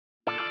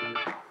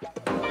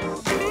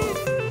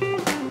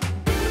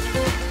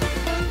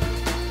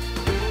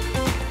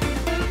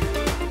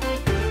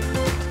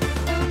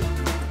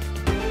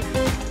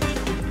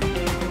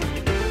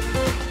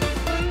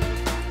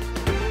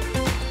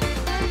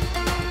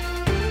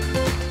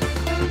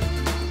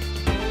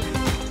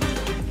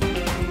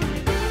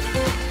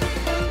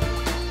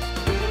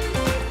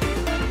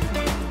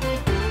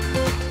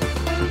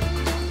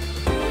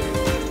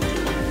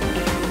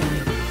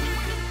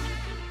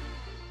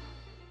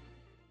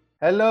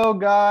Hello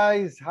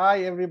guys,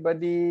 hi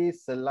everybody.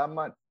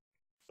 Selamat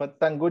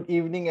petang, good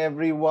evening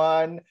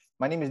everyone.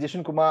 My name is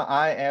Dishun Kumar.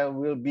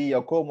 will be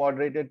your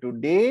co-moderator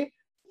today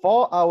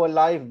for our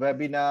live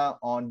webinar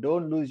on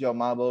Don't Lose Your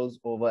Marbles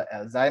Over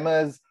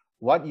Alzheimer's,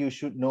 what you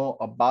should know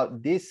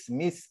about this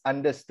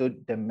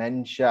misunderstood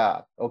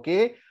dementia.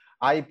 Okay,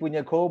 I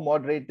punya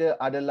co-moderator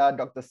adalah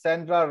Dr.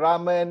 Sandra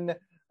Raman,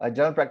 a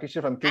general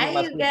practitioner from Clinic Hi,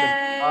 Master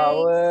guys.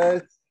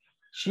 Powers.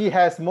 She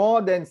has more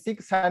than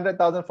 600,000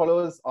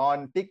 followers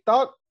on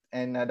TikTok,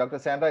 and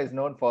Dr. Sandra is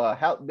known for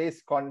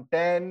health-based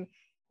content,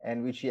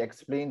 and which she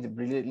explains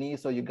brilliantly.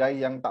 So you guys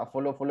yang tak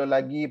follow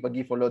lagi,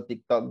 pergi follow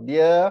TikTok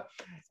dia.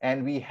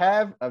 And we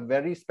have a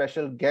very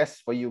special guest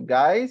for you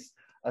guys,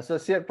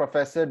 Associate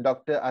Professor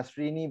Dr.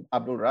 Asrini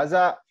Abdul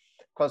Razak,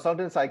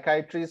 Consultant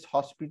Psychiatrist,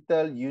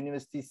 Hospital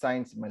University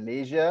Science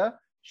Malaysia.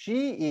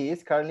 She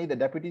is currently the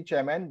Deputy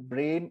Chairman,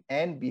 Brain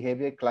and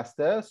Behavior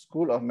Cluster,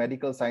 School of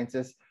Medical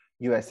Sciences,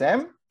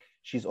 USM.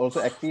 She's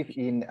also active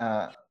in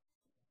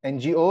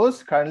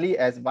NGOs, currently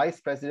as Vice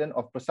President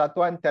of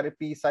Persatuan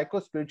Terapi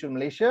Psychospiritual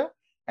Malaysia,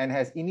 and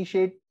has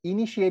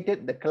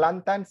initiated the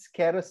Kelantan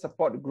Carer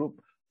Support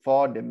Group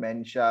for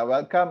Dementia.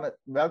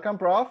 Welcome,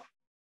 Prof.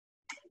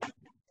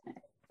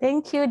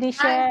 Thank you,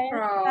 Disha. Hi,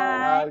 Prof.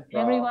 Hi,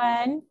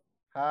 everyone.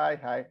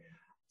 Hi.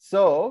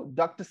 So,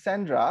 Dr.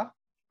 Sandra,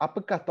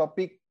 apakah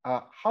topik?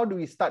 How do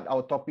we start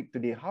our topic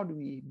today? How do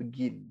we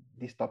begin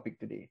this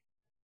topic today?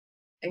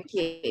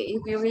 Okay,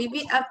 if you leave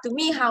it up to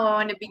me, how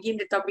I want to begin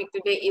the topic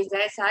today is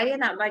that saya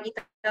nak bagi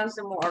tahu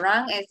semua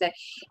orang is that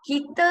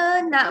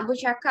kita nak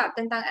bercakap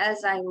tentang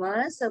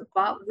Alzheimer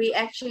sebab we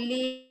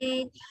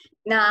actually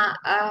nak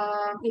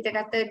kita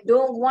kata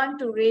don't want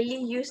to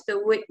really use the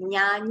word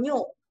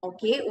nyanyuk.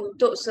 Okay,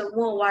 untuk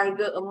semua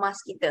warga emas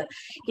kita.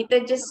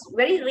 Kita just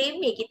very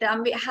remeh, kita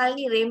ambil hal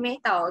ni remeh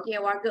tau. Okay,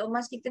 warga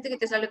emas kita tu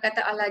kita selalu kata,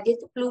 alah dia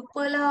tu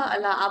pelupa lah,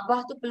 alah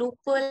abah tu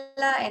pelupa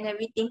lah and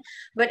everything.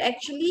 But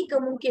actually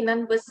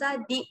kemungkinan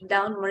besar deep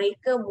down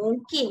mereka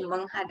mungkin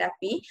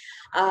menghadapi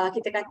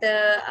kita kata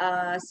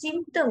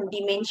simptom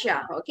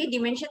dementia. Okay,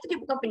 dementia tu dia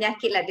bukan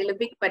penyakit lah, dia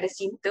lebih kepada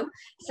simptom.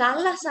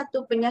 Salah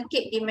satu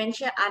penyakit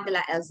dementia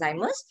adalah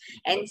Alzheimer's,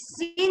 and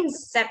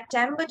since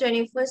September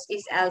 21st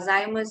is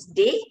Alzheimer's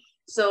Day,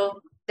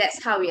 so that's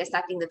how we are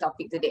starting the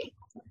topic today.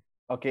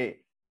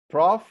 Okay,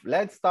 Prof,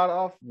 let's start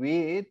off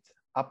with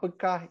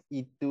apakah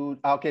itu.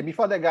 Okay,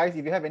 before that guys,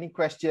 if you have any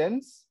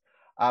questions,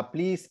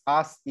 please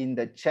ask in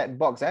the chat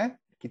box.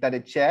 Kita ada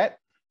chat,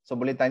 so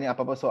boleh tanya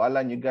apa-apa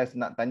soalan you guys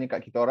nak tanya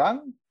kat kita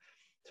orang.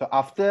 So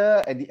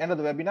after, at the end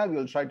of the webinar, we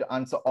will try to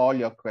answer all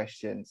your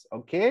questions.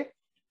 Okay,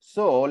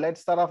 so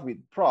let's start off with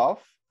Prof.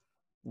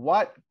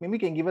 Maybe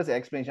you can give us an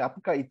explanation.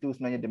 Apakah itu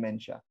sebenarnya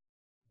dementia?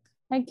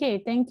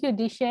 Okay, thank you,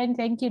 Dishan.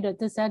 Thank you,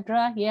 Dr.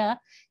 Sandra. Yeah,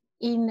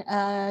 in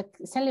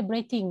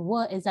celebrating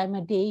World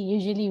Alzheimer Day,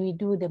 usually we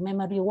do the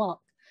memory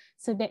walk,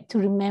 so that to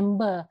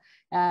remember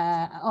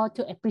or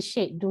to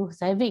appreciate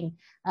those having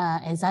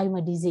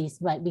Alzheimer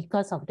disease. But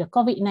because of the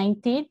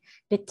COVID-19,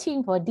 the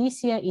theme for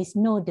this year is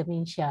no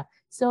dementia.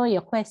 So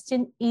your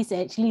question is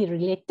actually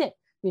related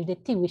with the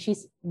theme, which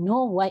is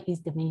know what is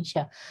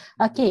dementia.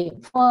 Okay,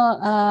 for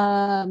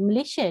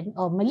Malaysian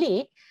or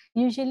Malay,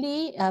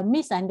 usually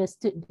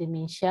misunderstood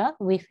dementia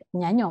with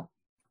nyanyuk.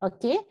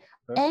 Okay,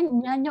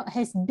 and nyanyuk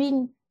has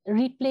been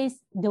replaced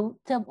the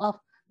term of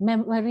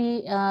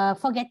memory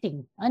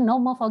forgetting.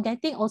 Normal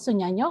forgetting also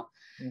nyanyuk.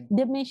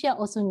 Dementia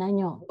also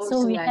nyanyuk.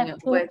 So we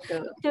have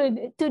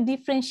to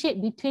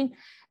differentiate between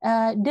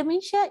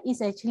dementia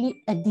is actually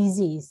a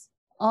disease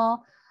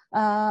or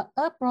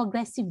a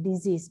progressive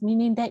disease,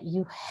 meaning that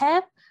you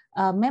have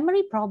a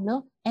memory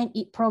problem and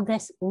it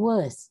progresses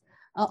worse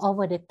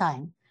over the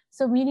time.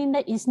 So meaning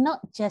that it's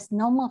not just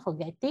normal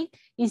forgetting,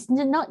 it's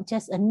not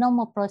just a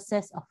normal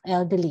process of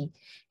elderly.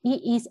 It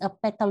is a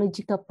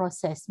pathological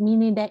process,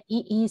 meaning that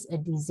it is a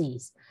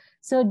disease.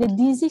 So the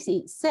disease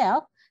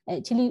itself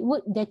actually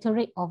would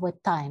deteriorate over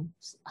time.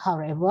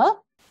 However,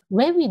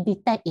 when we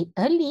detect it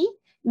early,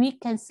 we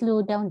can slow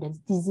down the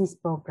disease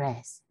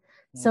progress.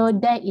 So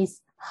that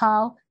is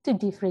how to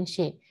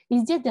differentiate.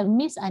 It's just a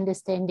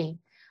misunderstanding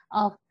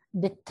of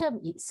the term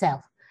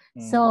itself.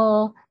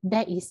 So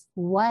that is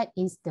what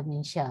is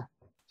dementia.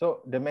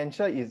 So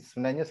dementia is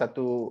sebenarnya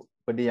satu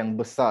benda yang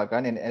besar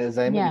kan, and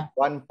Alzheimer is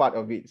one part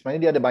of it.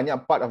 Sebenarnya dia ada banyak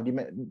part of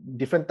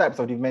different types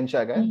of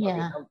dementia kan.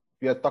 Okay,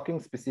 we are talking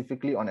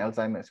specifically on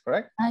Alzheimer's,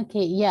 correct?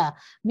 Okay, yeah,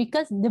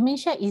 because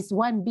dementia is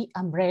one big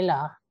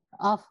umbrella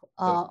of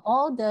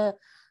all the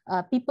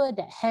people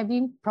that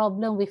having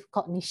problem with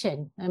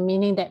cognition,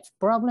 meaning that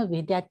problem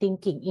with their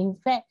thinking. In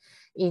fact,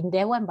 in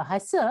Dewan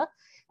Bahasa,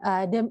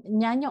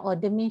 nyanyuk or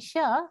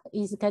dementia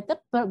is kata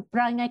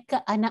perangai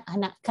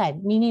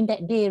kekanak-anakan, meaning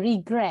that they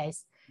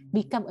regress,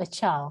 become a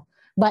child,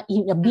 but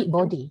in a big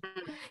body.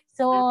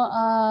 So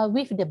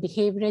with the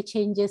behavioral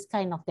changes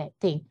kind of that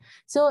thing.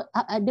 So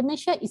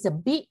dementia is a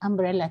big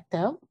umbrella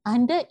term.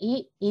 Under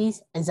it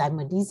is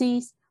Alzheimer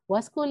disease,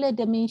 vascular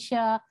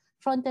dementia,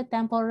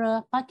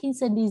 frontotemporal,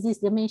 Parkinson disease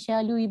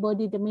dementia, Lewy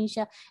body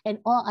dementia, and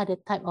all other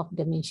type of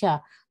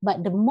dementia.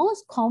 But the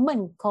most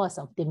common cause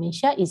of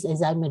dementia is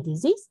Alzheimer's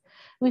disease,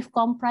 with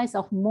comprise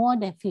of more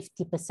than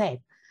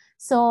 50%.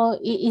 So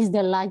it is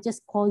the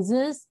largest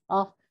causes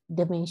of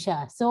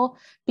dementia. So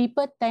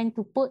people tend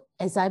to put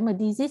Alzheimer's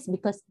disease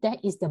because that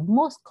is the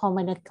most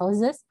common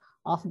causes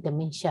of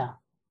dementia.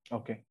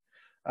 Okay.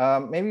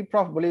 Maybe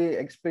Prof boleh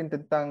explain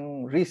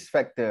tentang risk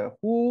factor.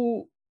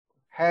 Who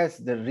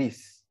has the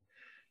risk?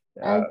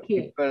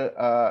 Okay. People,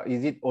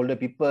 is it older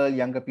people,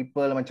 younger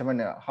people, macam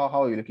mana? How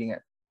are you looking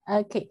at?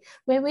 Okay.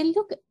 When we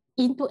look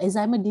into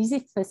Alzheimer's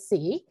disease per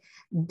se,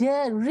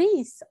 the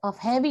risk of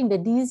having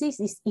the disease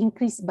is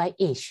increased by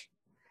age.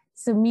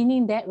 So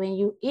meaning that when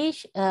you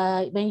age,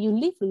 when you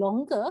live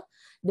longer,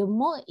 the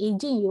more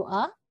aging you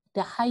are,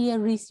 the higher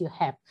risk you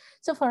have.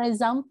 So for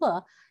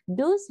example,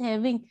 those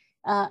having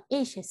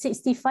age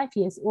 65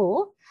 years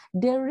old,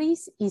 the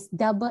risk is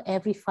double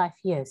every 5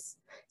 years.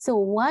 So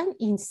 1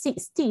 in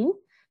 16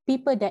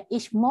 people that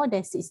age more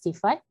than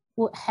 65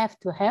 would have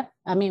to have,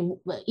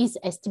 is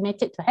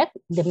estimated to have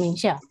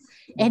dementia.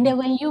 And then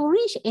when you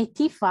reach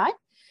 85,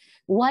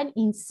 1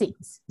 in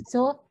 6.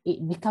 So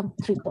it becomes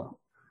triple.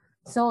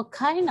 So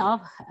kind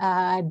of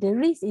the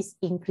risk is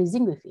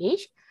increasing with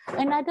age.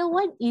 Another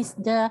one is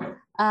the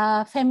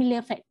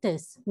familiar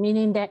factors,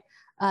 meaning that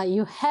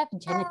you have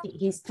genetic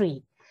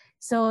history.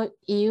 So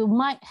you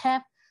might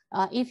have,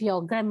 if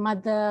your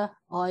grandmother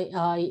or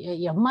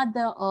your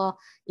mother, or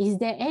is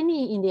there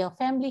any in your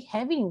family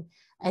having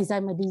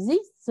Alzheimer's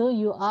disease, so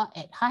you are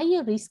at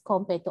higher risk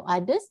compared to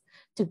others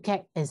to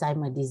get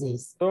Alzheimer's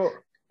disease. So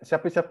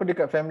siapa-siapa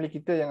dekat family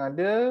kita yang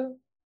ada,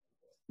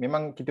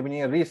 memang kita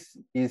punya risk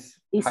is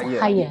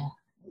higher.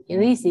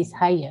 Risk is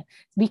higher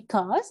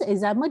because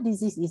Alzheimer's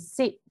disease is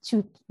said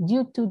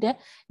due to the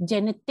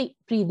genetic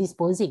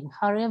predisposing.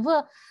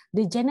 However,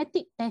 the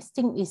genetic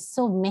testing is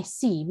so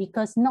messy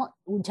because not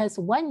just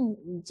one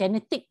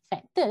genetic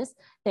factors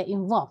that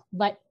involved,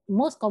 but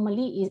most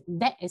commonly is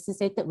that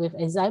associated with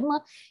Alzheimer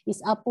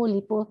is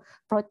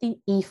apolipoprotein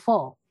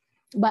E4.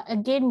 But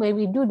again, when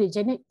we do the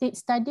genetic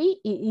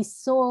study, it is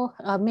so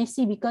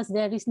messy because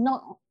there is not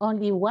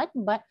only one,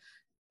 but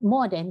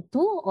more than 2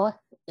 or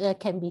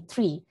can be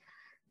 3.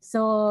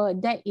 So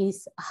that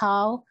is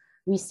how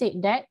we say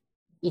that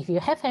if you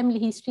have family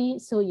history,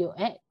 so you're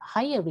at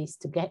higher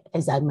risk to get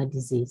Alzheimer's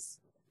disease.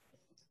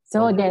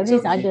 So there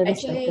is other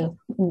risk factor.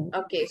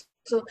 Okay,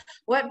 so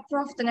what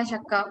Prof tengah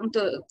cakap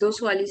untuk those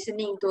who are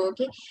listening tu,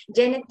 okay,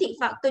 genetic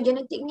faktor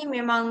genetik ni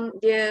memang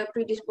dia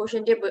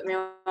predisposition dia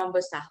memang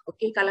besar.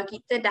 Okay, kalau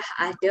kita dah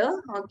ada,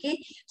 okay,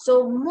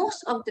 so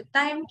most of the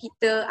time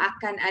kita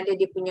akan ada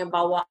dia punya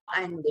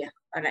bawaan dia.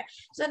 Alright,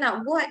 so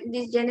nak buat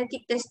this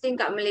genetic testing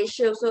kat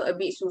Malaysia so a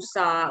bit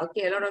susah.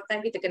 Okay, a lot of time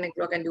kita kena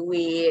keluarkan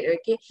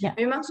duit. Okay,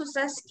 memang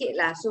susah sikit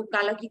lah. So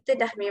kalau kita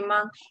dah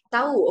memang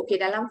tahu,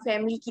 okay, dalam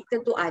family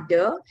kita tu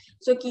ada,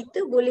 so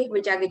kita boleh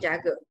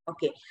berjaga-jaga.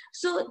 Okay,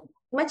 so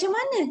macam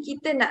mana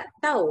kita nak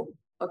tahu?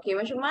 Okay,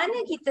 macam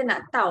mana kita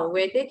nak tahu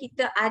whether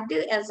kita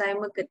ada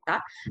Alzheimer ke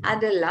tak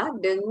adalah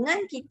dengan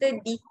kita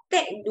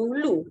detect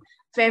dulu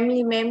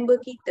family member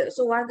kita.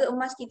 So warga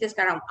emas kita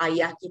sekarang,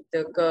 ayah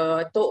kita ke,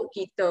 tok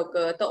kita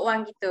ke, tok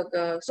wan kita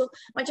ke. So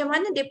macam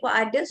mana mereka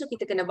ada, so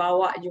kita kena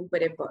bawa jumpa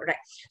mereka, right?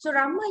 So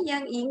ramai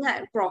yang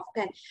ingat Prof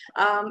kan,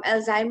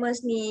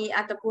 Alzheimer's ni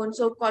ataupun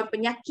so called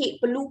penyakit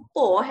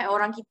pelupa,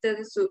 orang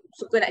kita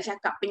suka nak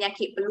cakap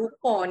penyakit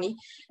pelupa ni,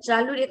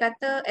 selalu dia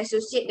kata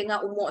associate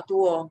dengan umur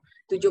tua.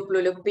 70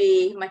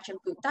 lebih macam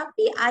tu.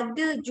 Tapi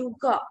ada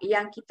juga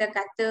yang kita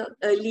kata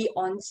early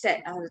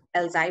onset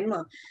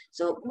Alzheimer.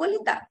 So boleh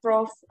tak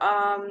Prof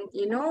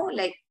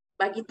like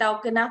bagi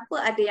tahu kenapa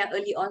ada yang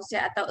early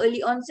onset, atau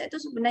early onset tu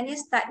sebenarnya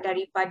start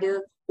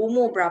daripada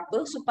umur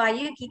berapa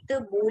supaya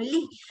kita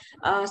boleh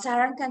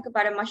sarankan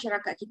kepada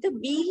masyarakat kita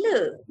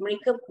bila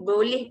mereka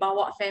boleh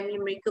bawa family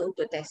mereka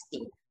untuk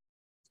testing.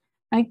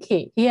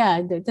 Okay, yeah,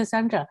 Dr.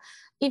 Sandra.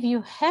 If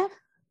you have,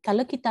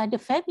 kalau kita ada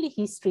family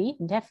history,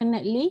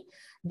 definitely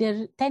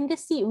the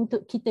tendency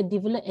untuk kita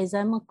develop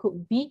Alzheimer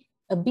could be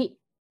a bit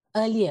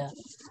earlier.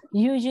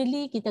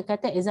 Usually kita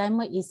kata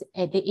Alzheimer is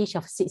at the age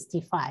of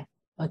 65,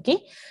 okay?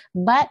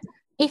 But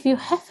if you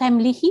have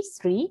family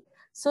history,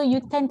 so you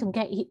tend to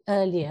get it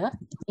earlier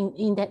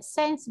in that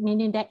sense,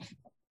 meaning that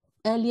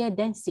earlier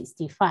than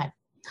 65.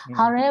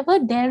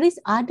 However, there is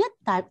other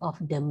type of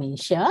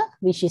dementia,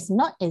 which is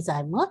not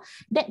Alzheimer,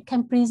 that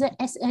can present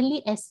as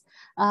early as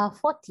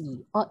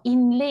 40 or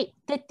in late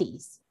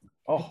 30s.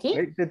 Oh, okay?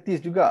 Late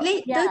 30s juga.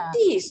 Late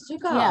 30s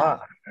juga.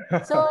 Yeah.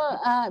 So,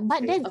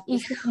 but then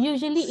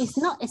usually it's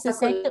not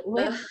associated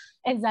with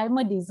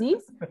Alzheimer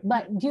disease,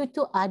 but due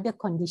to other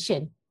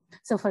condition.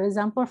 So, for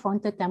example,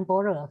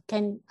 frontotemporal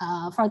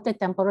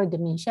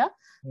dementia,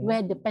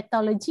 where the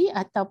pathology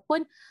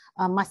ataupun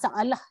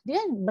masalah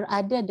dia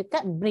berada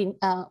dekat brain,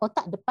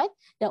 otak depan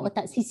dan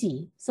otak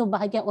sisi. So,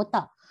 bahagian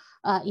otak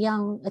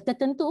yang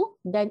tertentu,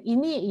 dan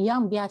ini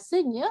yang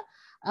biasanya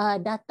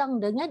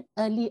datang dengan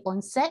early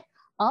onset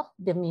of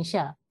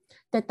dementia.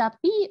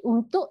 Tetapi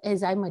untuk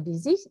Alzheimer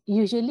disease,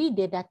 usually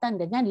dia datang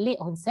dengan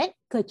late onset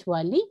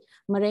kecuali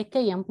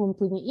mereka yang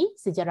mempunyai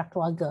sejarah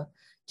keluarga.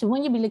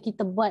 Cumanya bila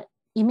kita buat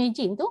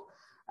imaging tu,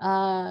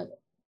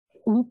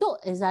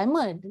 untuk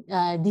Alzheimer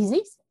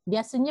disease,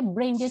 biasanya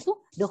brain dia tu,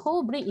 the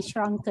whole brain is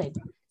shrunken.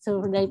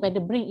 So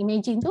daripada brain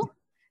imaging tu,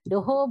 the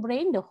whole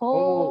brain,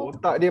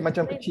 otak dia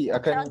macam kecil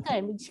akan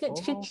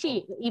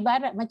kecil,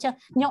 ibarat macam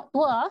nyok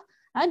tua.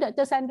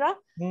 Dr. Sandra,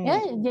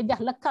 dia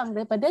dah lekang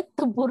daripada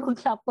tempurung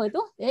kelapa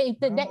tu.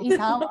 That is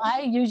how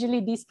I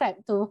usually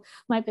describe to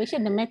my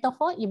patient. The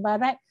metaphor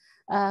ibarat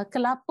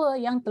kelapa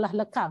yang telah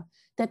lekang.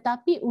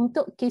 Tetapi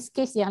untuk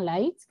kes-kes yang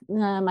lain,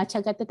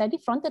 macam kata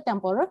tadi, frontal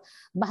temporal,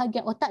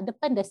 bahagian otak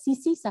depan dan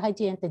sisi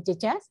sahaja yang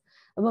terjejas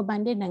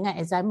berbanding dengan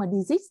Alzheimer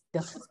disease,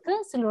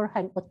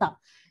 keseluruhan otak.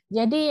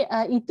 Jadi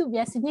itu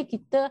biasanya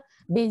kita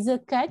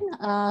bezakan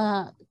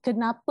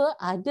kenapa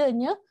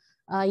adanya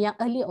yang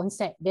early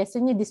onset.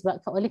 Biasanya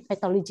disebabkan oleh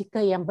pathological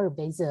yang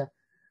berbeza.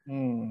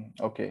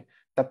 Okey.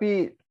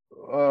 Tapi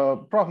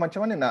Prof,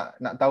 macam mana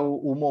nak tahu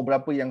umur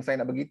berapa yang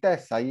saya nak pergi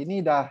test? Saya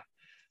ni dah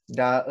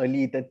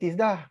early 30s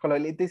dah. Kalau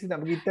early 30s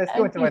nak pergi test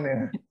tu macam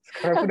mana?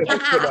 Sekarang aku dah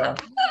takut dah.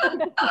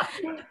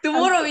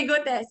 Tomorrow we go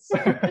test.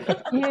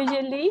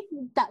 Usually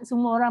tak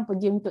semua orang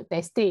pergi untuk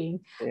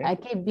testing.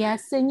 Okay,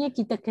 biasanya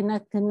kita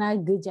kena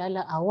kenal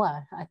gejala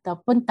awal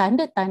ataupun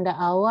tanda-tanda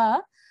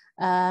awal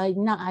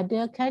nak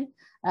ada kan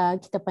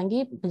kita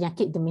panggil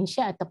penyakit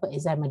dementia ataupun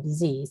Alzheimer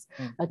disease.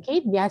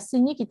 Okay,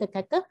 biasanya kita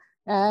kata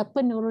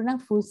penurunan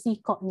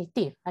fungsi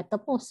kognitif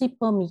ataupun fungsi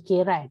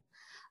pemikiran.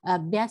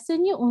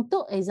 Biasanya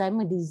untuk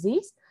Alzheimer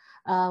disease,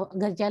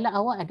 gejala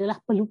awal adalah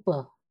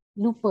pelupa.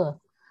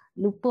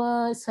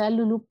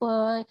 Selalu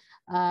lupa,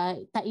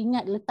 tak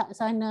ingat letak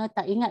sana,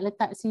 tak ingat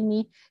letak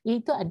sini.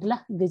 Itu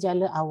adalah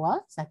gejala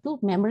awal. Satu,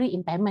 memory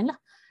impairment lah.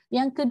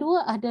 Yang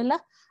kedua adalah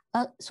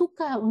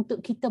sukar untuk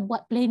kita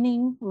buat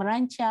planning,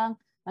 merancang.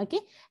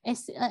 Okay,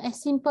 as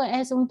simple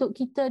as untuk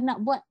kita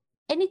nak buat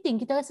anything,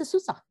 kita rasa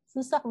susah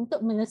untuk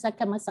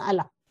menyelesaikan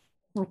masalah.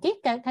 Okay,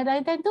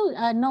 kadang-kadang tu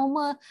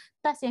normal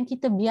task yang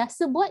kita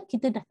biasa buat,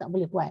 kita dah tak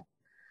boleh buat.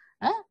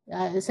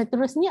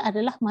 Seterusnya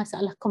adalah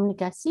masalah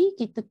komunikasi.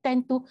 Kita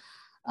tend to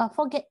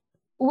forget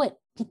word,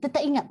 kita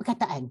tak ingat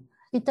perkataan,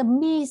 kita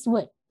miss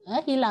word,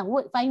 hilang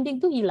word finding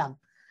tu hilang.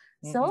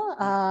 So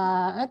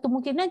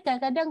kemungkinan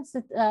kadang-kadang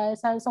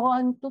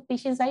seorang tu,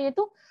 patient saya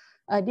tu,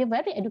 dia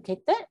very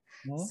educated.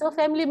 So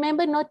family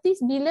member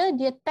notice bila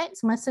dia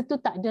text, masa tu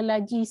tak ada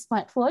lagi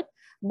smartphone,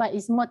 but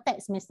it's more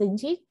text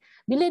messaging.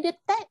 Bila dia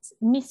text,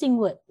 missing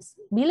words.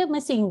 Bila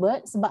missing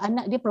words, sebab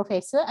anak dia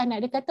profesor,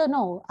 anak dia kata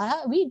no,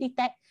 we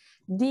detect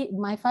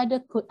my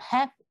father could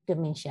have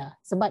dementia.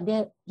 Sebab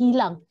dia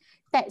hilang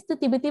teks tu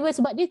tiba-tiba,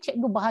 sebab dia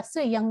cikgu bahasa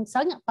yang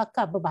sangat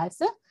pakar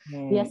berbahasa.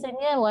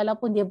 Biasanya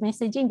walaupun dia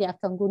messaging, dia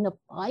akan guna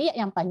ayat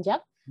yang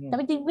panjang,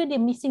 tapi tiba-tiba dia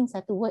missing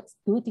satu words,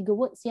 2-3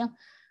 words yang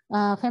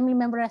family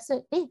member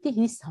rasa, this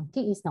is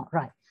something is not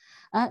right.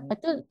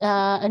 Betul.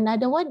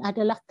 Another one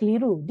adalah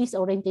keliru,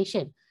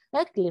 disorientation.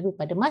 Keliru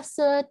pada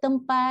masa,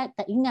 tempat,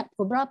 tak ingat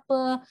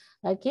beberapa.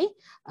 Okay.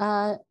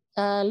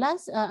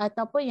 Last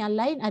ataupun yang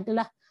lain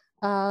adalah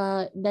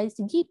dari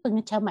segi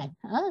pengecaman.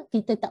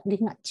 Kita tak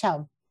boleh nak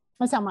cam.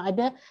 Sama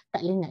ada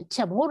tak boleh nak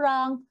cam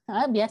orang.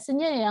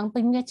 Biasanya yang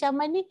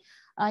pengecaman ni,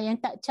 yang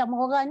tak cam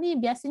orang ni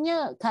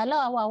biasanya kalau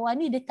awal-awal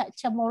ni dia tak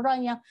cam orang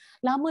yang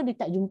lama dia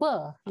tak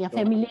jumpa. Yang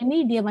familiar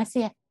ni dia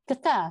masih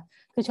kekal.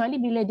 Kecuali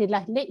bila dia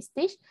dah late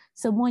stage,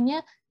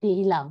 semuanya dia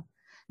hilang.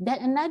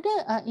 Dan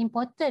another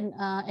important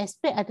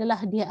aspect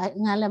adalah dia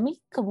mengalami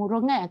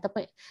kemurungan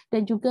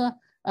dan juga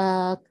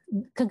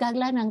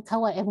kegagalan yang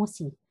kawal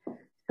emosi.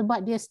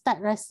 Sebab dia start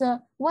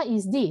rasa, what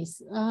is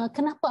this?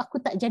 Kenapa aku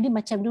tak jadi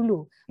macam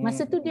dulu?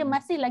 Masa tu dia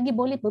masih lagi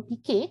boleh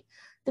berfikir,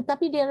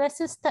 tetapi dia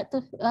rasa start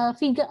to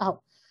figure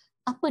out,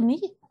 apa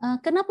ni?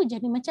 Kenapa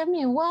jadi macam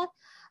ni? Why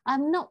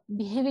I'm not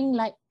behaving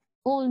like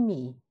old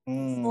me?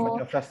 So,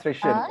 macam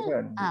frustration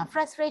kan?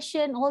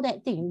 Frustration, all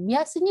that thing.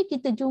 Biasanya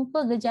kita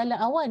jumpa gejala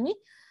awal ni,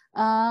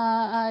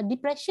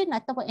 depression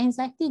atau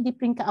anxiety di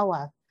peringkat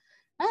awal.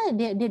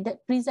 Dia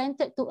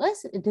presented to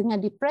us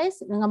dengan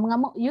depressed, dengan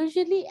mengamuk.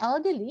 Usually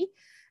elderly,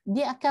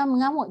 dia akan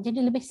mengamuk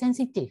jadi lebih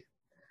sensitif.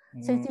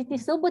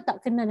 Sensitif sober tak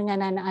kena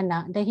dengan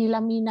anak-anak dan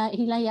hilang minat,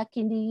 hilang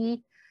yakin diri.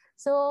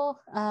 So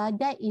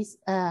that is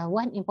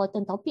one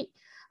important topic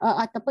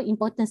ataupun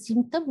important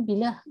symptom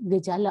bila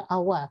gejala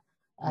awal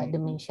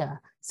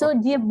dementia. So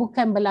dia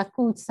bukan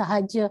berlaku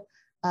sahaja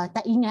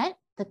tak ingat,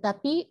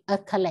 tetapi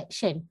a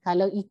collection.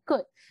 Kalau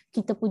ikut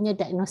kita punya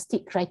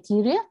diagnostic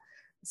criteria,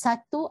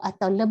 satu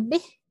atau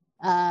lebih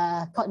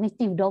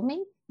cognitive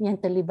domain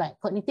yang terlibat.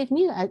 Kognitif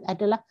ni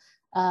adalah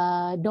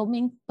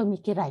domain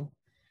pemikiran.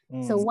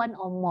 So one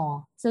or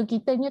more. So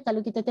kitanya kalau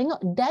kita tengok,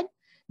 dan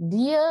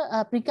dia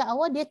peringkat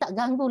awal dia tak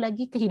ganggu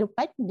lagi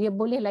kehidupan, dia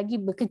boleh lagi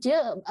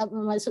bekerja,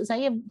 maksud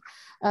saya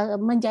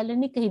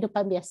menjalani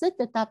kehidupan biasa,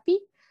 tetapi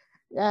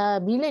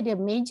bila dia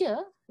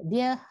major,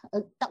 dia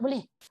tak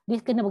boleh, dia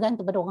kena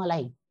bergantung pada orang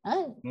lain,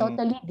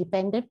 totally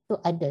dependent to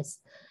others.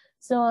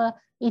 So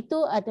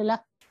itu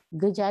adalah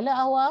gejala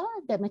awal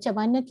dan macam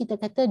mana kita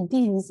kata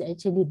this is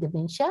actually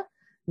dementia,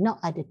 not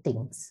other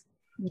things.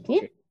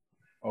 Okay.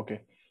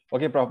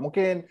 Okay, Prof.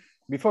 Mungkin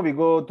before we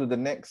go to the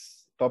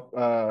next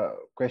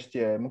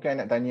question, mungkin I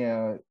nak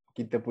tanya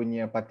kita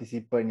punya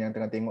participant yang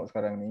tengah tengok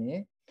sekarang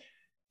ni.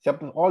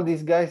 All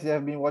these guys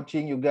that have been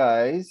watching you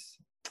guys,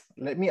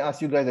 let me ask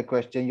you guys a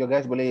question. You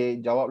guys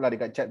boleh jawab lah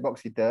dekat chat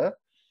box kita.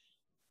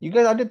 You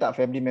guys ada tak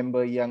family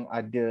member yang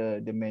ada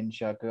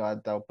dementia ke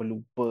atau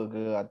pelupa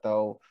ke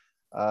atau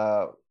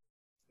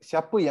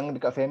siapa yang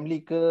dekat family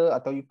ke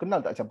atau you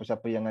kenal tak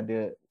siapa-siapa yang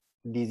ada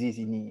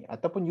disease ini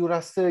ataupun you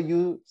rasa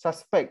you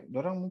suspect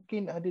orang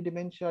mungkin ada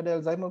dementia, ada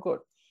Alzheimer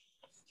kot.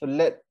 So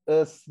let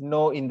us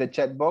know in the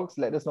chat box,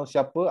 let us know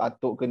siapa,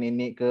 atuk ke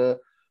nenek ke,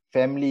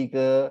 family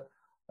ke,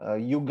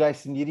 you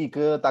guys sendiri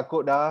ke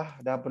takut dah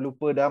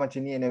pelupa dah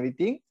macam ni and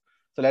everything.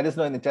 So let us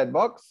know in the chat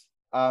box.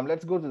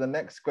 Let's go to the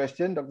next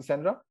question, Dr.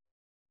 Sandra.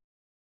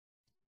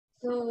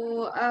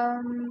 So,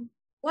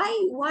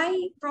 why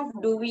Prof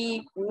do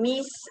we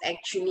miss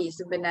actually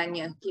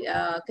sebenarnya?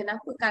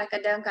 Kenapa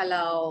kadang-kadang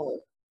kalau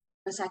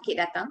pesakit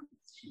datang,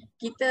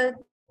 kita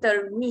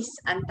termiss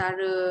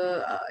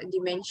antara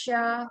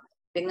dementia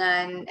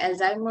dengan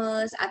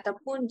Alzheimer's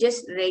ataupun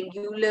just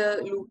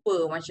regular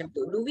lupa macam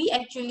tu. Do we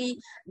actually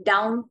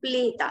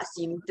downplay tak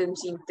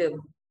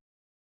simptom-simptom?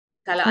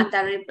 Kalau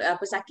antara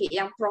pesakit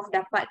yang Prof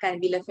dapatkan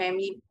bila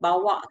family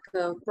bawa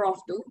ke Prof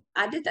tu,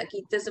 ada tak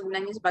kita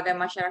sebenarnya sebagai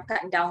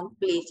masyarakat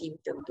downplay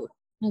simptom tu?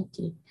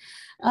 Okay.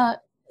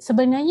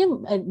 Sebenarnya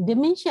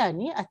dementia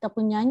ni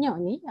ataupun nyanyak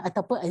ni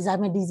ataupun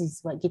Alzheimer disease,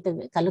 sebab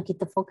kalau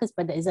kita fokus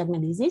pada Alzheimer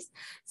disease,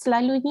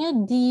 selalunya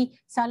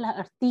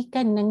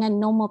disalahartikan dengan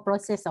normal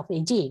process of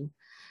aging.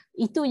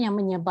 Itu yang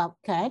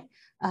menyebabkan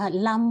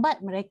lambat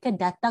mereka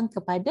datang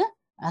kepada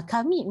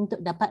kami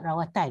untuk dapat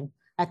rawatan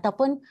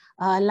ataupun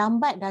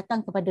lambat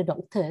datang kepada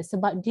doktor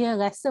sebab dia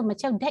rasa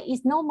macam that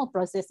is normal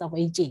process of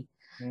aging.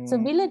 So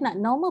bila nak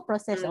normal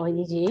process of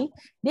aging,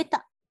 dia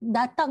tak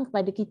datang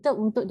kepada kita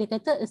untuk dia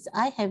kata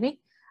I having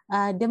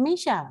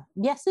dementia.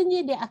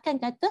 Biasanya dia akan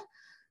kata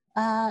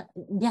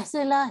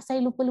biasalah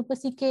saya lupa-lupa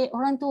sikit,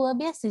 orang tua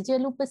biasa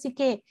je lupa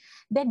sikit,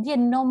 dan dia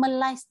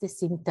normalize the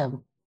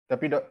symptom.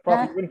 Tapi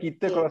Prof, even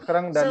kita kalau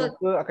sekarang dah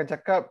lupa akan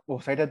cakap,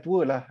 oh saya dah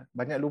tua lah,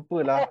 banyak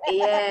lupa lah.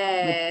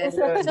 Yes.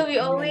 So we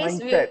always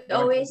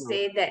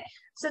say that.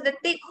 So the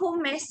take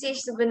home message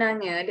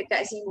sebenarnya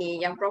dekat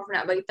sini yang Prof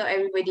nak bagi tahu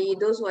everybody,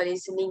 those who are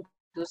listening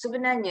tu,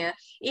 sebenarnya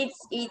it's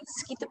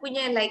kita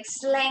punya like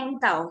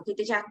slang tau.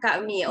 Kita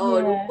cakap ni,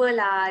 lupa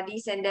lah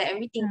this and that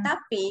everything.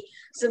 Tapi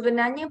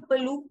sebenarnya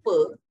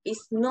pelupa is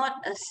not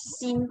a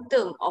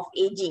symptom of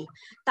aging.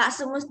 Tak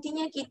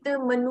semestinya kita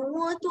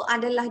menua tu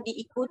adalah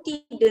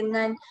diikuti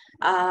dengan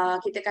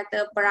kita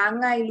kata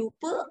perangai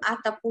lupa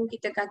ataupun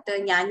kita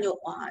kata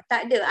nyanyuk.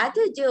 Tak ada.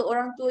 Ada je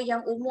orang tua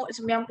yang umur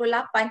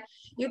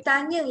 98, you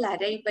tanyalah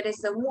daripada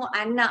semua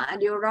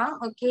anak dia orang,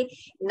 okay,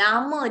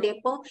 nama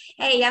depa,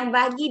 yang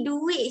bagi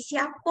duit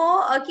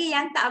siapa, okay,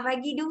 yang tak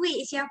bagi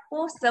duit siapa,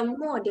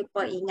 semua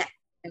depa ingat.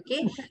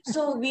 Okay,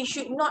 so we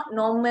should not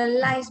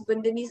normalize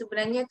benda ni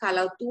sebenarnya.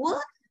 Kalau tua,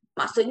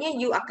 maksudnya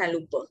you akan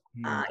lupa.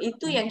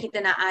 Itu yang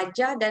kita nak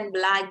ajar dan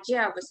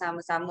belajar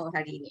bersama-sama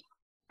hari ini.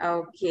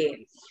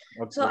 Okay.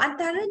 So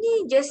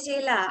antaranya just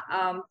say lah,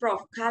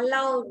 Prof,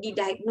 kalau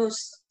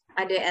didiagnose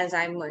ada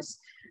Alzheimer's,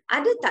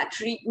 ada tak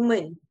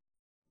treatment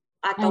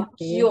atau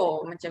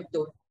cure macam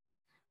tu?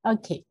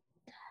 Okay.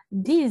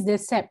 This is the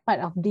sad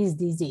part of this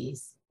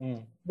disease.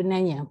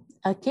 Sebenarnya.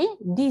 Okay.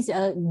 This is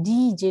a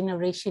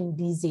degeneration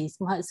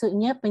disease.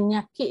 Maksudnya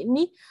penyakit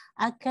ni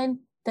akan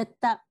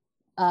tetap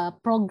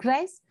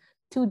progress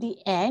to the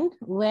end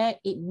where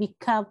it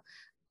become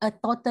a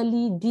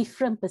totally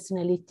different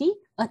personality,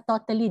 a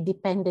totally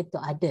dependent to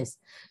others.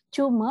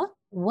 Cuma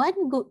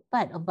one good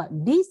part about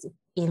this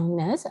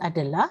illness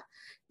adalah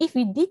if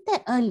we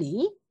detect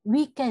early,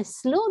 we can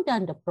slow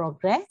down the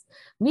progress.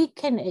 We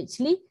can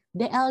actually,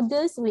 the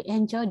elders will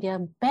enjoy their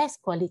best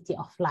quality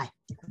of life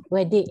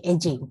where they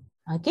aging.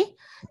 Okay,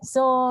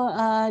 so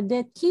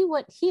the key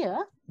word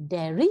here,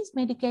 there is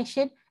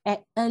medication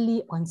at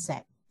early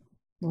onset.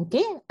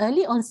 Okay,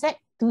 early onset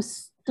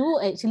to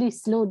actually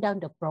slow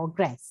down the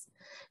progress.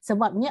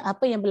 Sebabnya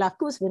apa yang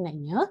berlaku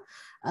sebenarnya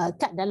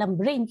kat dalam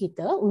brain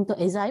kita untuk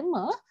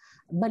Alzheimer,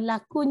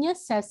 berlakunya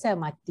sel-sel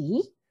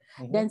mati,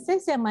 dan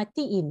sel-sel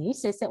mati ini,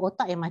 sel-sel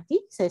otak yang mati,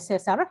 sel-sel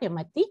saraf yang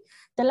mati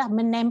telah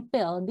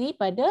menempel di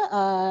pada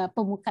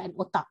permukaan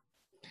otak.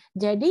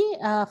 Jadi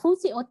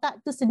fungsi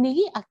otak tu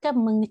sendiri akan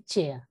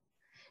mengecil.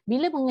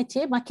 Bila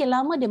mengecil, makin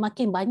lama dia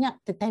makin banyak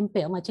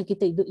tertempel. Macam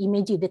kita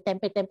imagine dia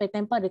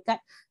tempel dekat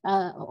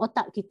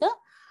otak kita.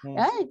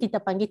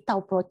 Kita panggil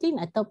tau protein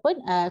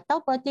ataupun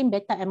tau protein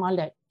beta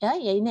amyloid.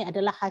 Yang ini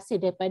adalah hasil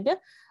daripada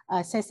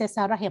sel-sel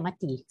saraf yang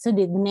mati. So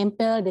dia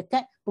menempel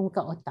dekat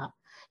permukaan otak.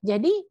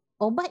 Jadi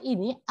obat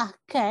ini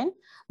akan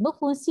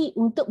berfungsi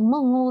untuk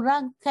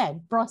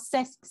mengurangkan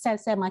proses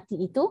sel-sel mati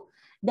itu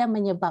dan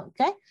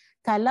menyebabkan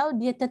kalau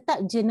dia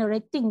tetap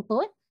generating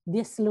pun,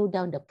 dia slow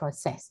down the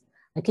process.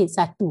 Okay,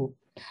 satu.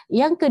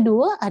 Yang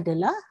kedua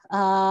adalah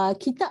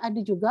kita ada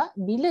juga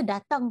bila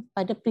datang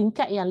pada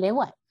peringkat yang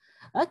lewat,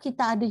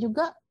 kita ada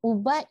juga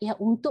ubat yang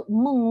untuk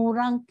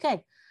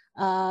mengurangkan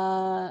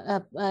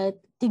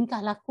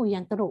tingkah laku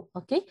yang teruk.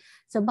 Okay?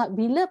 Sebab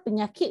bila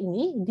penyakit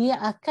ni dia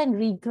akan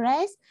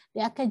regress,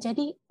 dia akan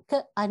jadi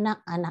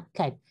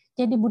keanak-anakan,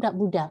 jadi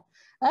budak-budak.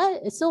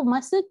 So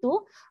masa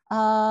tu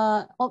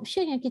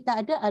option yang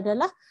kita ada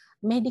adalah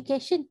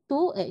medication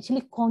to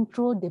actually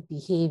control the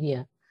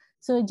behavior.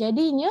 So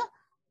jadinya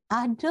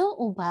ada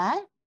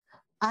ubat,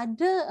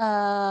 ada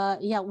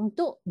yang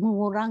untuk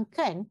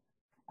mengurangkan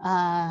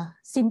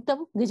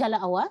simptom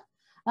gejala awal,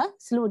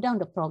 slow down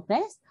the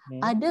progress.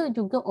 Ada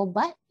juga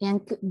obat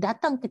yang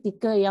datang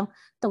ketika yang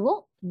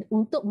teruk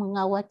untuk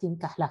mengawal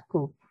tingkah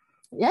laku.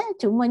 Ya,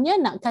 cumanya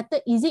nak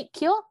kata is it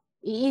cure?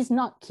 It is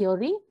not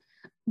curing,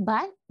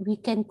 but we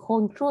can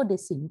control the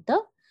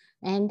symptom,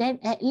 and then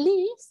at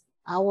least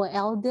our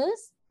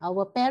elders,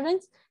 our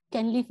parents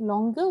can live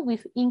longer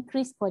with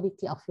increased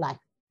quality of life.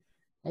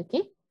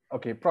 Okay.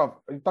 Okay, Prof.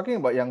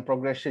 Talking about yang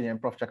progression yang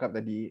Prof cakap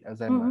tadi,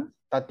 Alzheimer.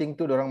 Starting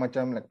tu orang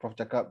macam like Prof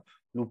cakap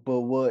lupa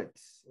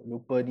words,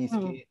 lupa ni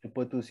sikit,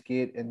 lupa tu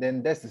sikit, and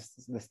then that's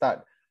the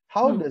start.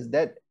 How does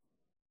that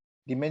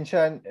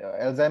dementia,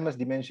 Alzheimer's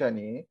dementia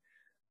ni,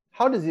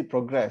 how does it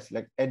progress?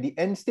 Like at the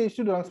end stage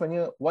tu orang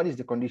sebenarnya what is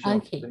the condition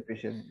of the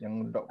patient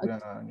yang dok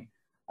bilang ni?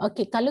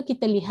 Okay, kalau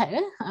kita lihat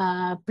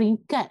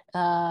peringkat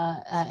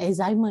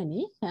Alzheimer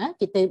ni,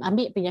 kita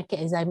ambil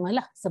penyakit Alzheimer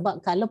lah.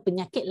 Sebab kalau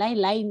penyakit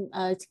lain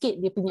sikit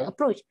dia punya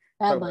approach.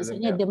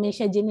 Maksudnya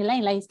dementia jenis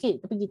lain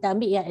sikit. Tapi kita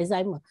ambil yang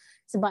Alzheimer.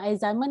 Sebab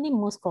Alzheimer ni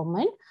most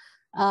common.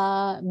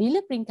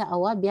 Bila peringkat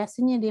awal,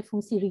 biasanya dia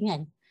fungsi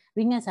ringan.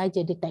 Ringan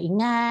saja, dia tak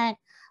ingat,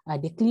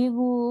 dia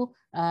keliru,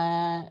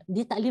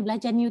 dia tak boleh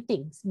belajar new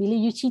things. Bila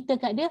you cerita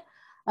kat dia,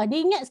 dia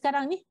ingat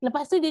sekarang ni,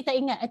 lepas tu dia tak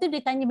ingat, atau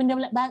dia tanya benda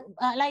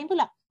lain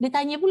pula, dia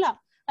tanya pula,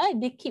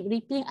 they keep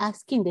repeating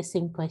asking the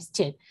same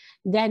question.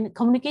 Dan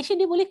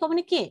communication dia boleh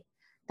communicate,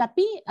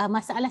 tapi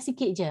masalah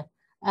sikit je,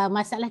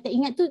 masalah tak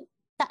ingat tu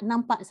tak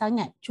nampak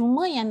sangat,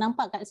 cuma yang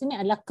nampak kat sini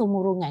adalah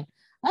kemurungan.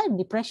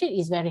 Depression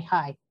is very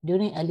high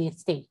during early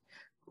stage.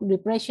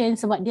 Depression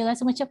sebab dia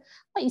rasa macam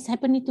what is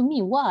happening to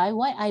me, why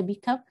I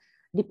become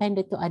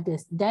dependent to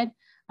others. Dan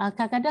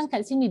kadang-kadang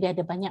kat sini dia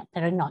ada banyak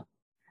paranoid,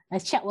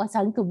 syak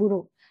wasangka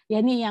buruk.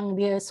 Yang ni yang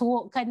dia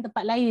suruhkan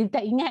tempat lain, dia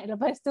tak ingat,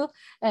 lepas tu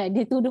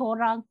dia tuduh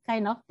orang,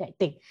 kind of that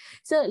thing.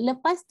 So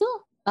lepas tu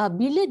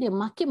bila dia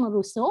makin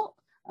merosot,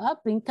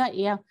 peringkat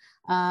yang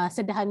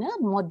sederhana,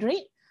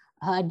 moderate,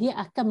 dia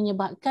akan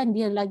menyebabkan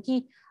dia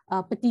lagi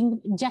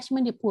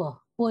judgement dia poor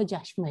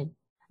judgement.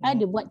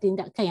 Dia buat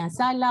tindakan yang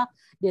salah,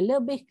 dia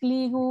lebih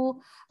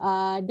keliru,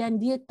 dan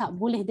dia tak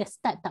boleh, dia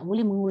start tak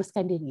boleh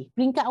menguruskan diri.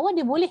 Peringkat awal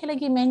dia boleh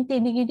lagi maintain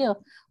diri dia,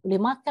 boleh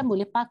makan,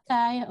 boleh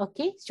pakai,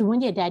 okay.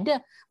 Cuma dia ada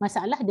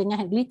masalah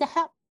dengan beli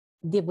tahap,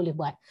 dia boleh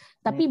buat.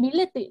 Tapi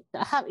bila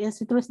tahap yang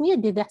seterusnya,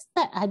 dia dah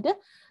start ada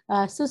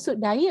susut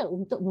daya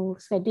untuk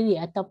menguruskan diri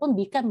ataupun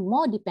become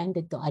more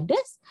dependent to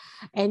others,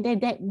 and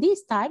then that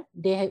this time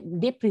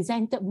they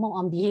presented more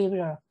on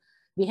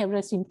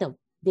behavioral symptom.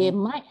 They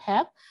might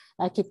have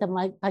kita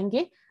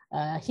panggil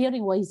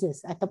hearing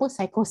voices ataupun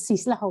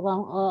psikosis lah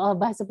orang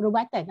bahasa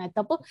perubatan,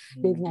 ataupun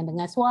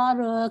dengan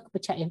suara,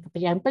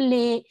 kepercayaan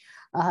pelik,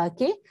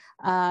 okay,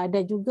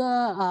 dan juga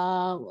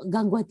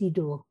gangguan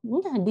tidur.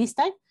 This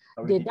time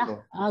dia dah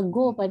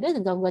go pada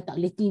gangguan tak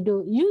boleh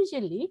tidur.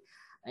 Usually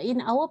in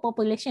our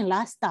population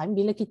last time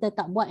bila kita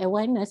tak buat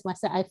awareness,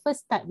 masa I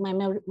first start my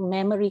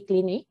memory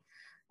clinic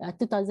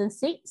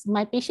 2006,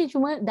 my patient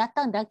cuma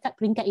datang dekat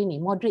peringkat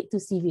ini, moderate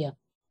to severe.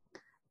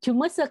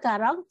 Cuma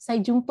sekarang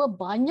saya jumpa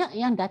banyak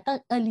yang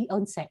datang early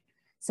onset.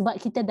 Sebab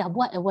kita dah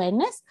buat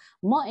awareness,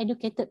 more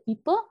educated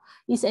people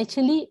is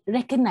actually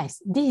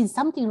recognize this is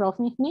something wrong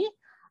with me,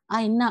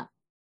 I nak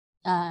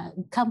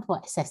come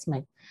for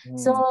assessment.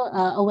 So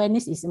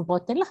awareness is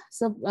important lah.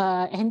 So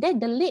and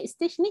then the late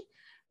stage ni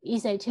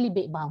is actually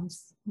bed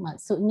bounce.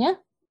 Maksudnya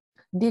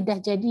dia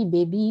dah jadi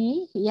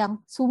baby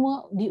yang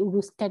semua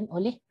diuruskan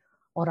oleh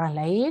orang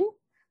lain.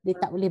 Dia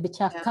tak boleh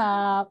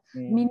bercakap,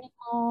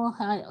 minimal,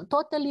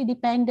 totally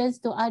dependent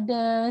to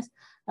others.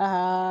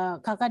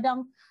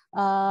 Kadang-kadang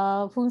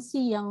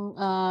fungsi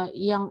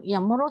yang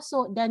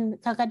merosot, dan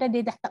kadang-kadang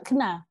dia dah tak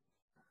kenal.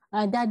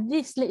 Dan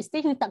di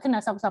stage ni tak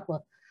kenal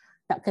siapa-siapa.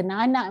 Tak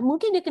kenal anak,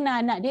 mungkin dia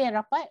kenal anak dia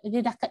yang rapat, dia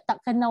dah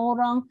tak kenal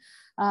orang.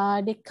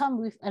 They come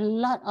with a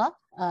lot of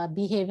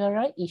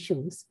behavioral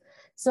issues.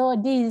 So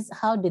this is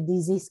how the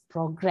disease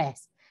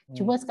progress.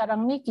 Cuma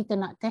sekarang ni kita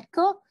nak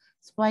tackle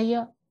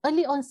supaya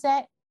early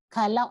onset.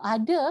 Kalau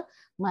ada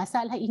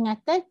masalah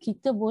ingatan,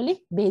 kita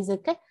boleh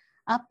bezakan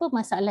apa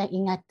masalah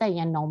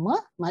ingatan yang normal.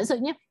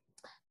 Maksudnya,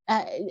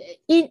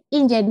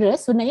 in general,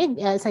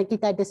 sebenarnya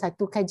kita ada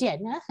satu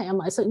kajian, yang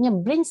maksudnya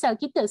brain cell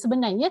kita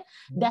sebenarnya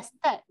dah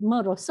start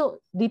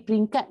merosot di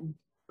peringkat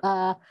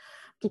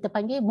kita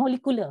panggil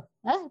molekular,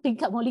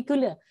 peringkat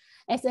molekular,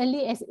 as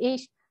early as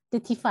age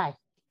 35.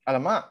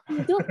 Alamak.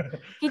 Itu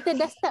kita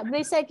dah start,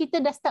 brain cell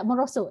kita dah start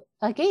merosot.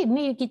 Okay,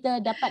 ni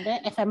kita dapat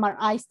dari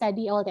fMRI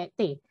study all that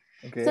thing.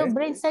 So Okay.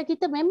 brain cell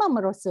kita memang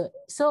merosot.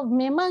 So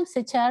memang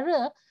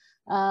secara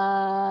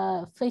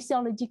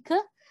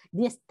physiological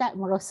dia start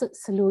merosot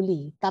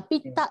slowly.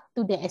 Tapi tak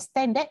to the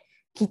extent that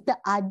kita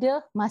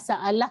ada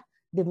masalah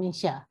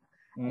dementia.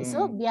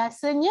 So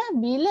biasanya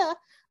bila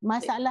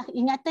masalah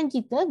ingatan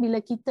kita, bila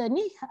kita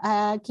ni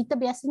kita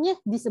biasanya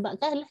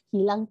disebabkan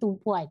hilang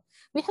tumpuan.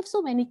 We have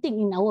so many things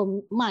in our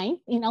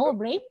mind, in our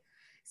brain.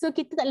 So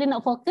kita tak boleh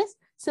nak fokus,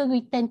 so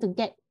we tend to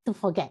get to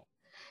forget.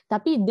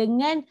 Tapi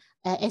dengan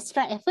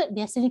extra effort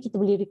biasanya kita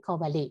boleh recall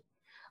balik.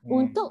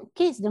 Untuk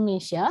case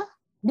dementia,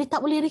 dia tak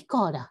boleh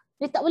recall dah.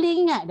 Dia tak boleh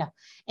ingat dah.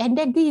 And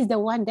then this is the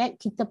one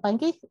that kita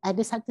panggil,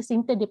 ada satu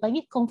simptom dia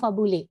panggil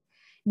confabulate.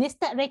 Dia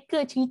start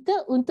reka cerita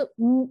untuk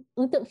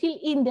fill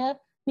in the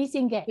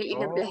missing gap. Fill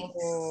in the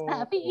blanks.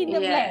 Fill in the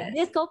blank.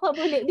 Dia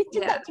confabulate.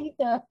 Dia tak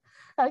cerita.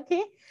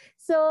 Okay.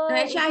 So no,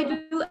 actually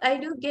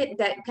I do get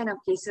that kind of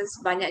cases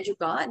banyak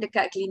juga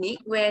dekat klinik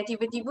where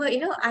tiba-tiba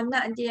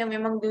anak dia yang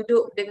memang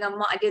duduk dengan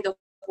mak dia the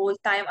whole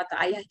time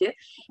atau ayah dia,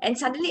 and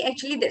suddenly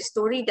actually that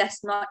story does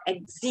not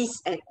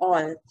exist at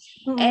all.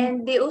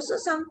 And they also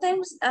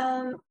sometimes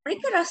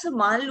mereka rasa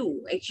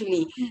malu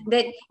actually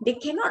that they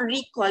cannot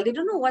recall, they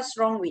don't know what's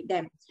wrong with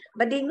them,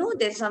 but they know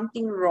there's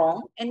something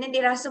wrong and then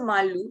they rasa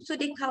malu, so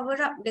they cover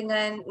up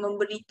dengan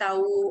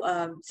memberitahu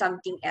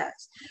something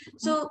else.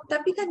 So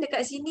tapi kan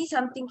dekat sini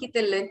something kita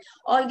learn,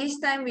 all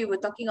this time we were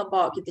talking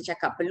about, kita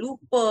cakap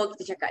pelupa,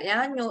 kita cakap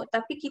nyanyuk,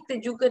 tapi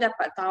kita juga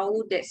dapat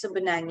tahu that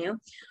sebenarnya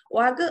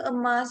warga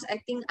emas,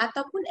 I think,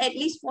 ataupun at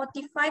least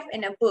 45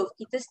 and above,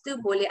 kita still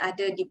boleh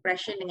ada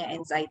depression dengan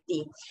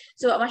anxiety.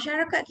 Sebab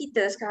masyarakat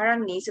kita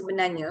sekarang ni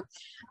sebenarnya,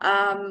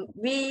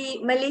 we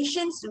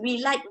Malaysians,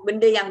 we like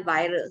benda yang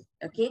viral.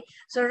 Okay,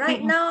 so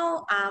right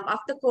now,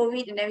 after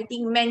COVID and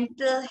everything,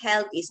 mental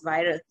health is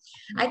viral.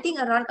 I think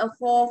around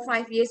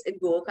 4-5 years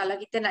ago, kalau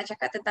kita nak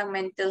cakap tentang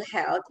mental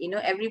health,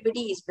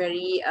 everybody is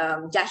very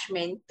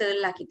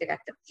judgmental lah kita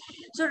kata.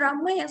 So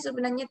ramai yang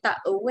sebenarnya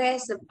tak aware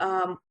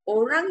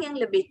orang yang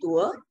lebih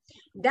tua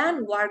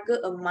dan warga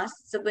emas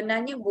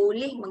sebenarnya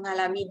boleh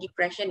mengalami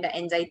depression dan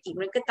anxiety.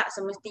 Mereka tak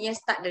semestinya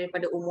start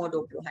daripada umur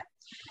 20-an.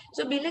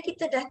 So bila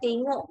kita dah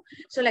tengok,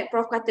 so like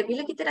Prof kata,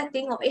 bila kita dah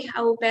tengok,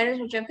 our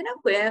parents macam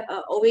kenapa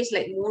always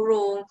like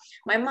murung.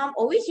 My mom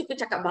always suka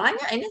cakap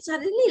banyak and then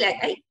suddenly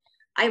like,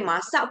 I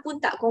masak pun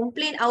tak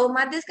complain. Our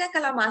mothers kan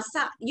kalau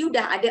masak, you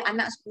dah ada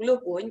anak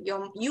 10 pun,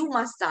 you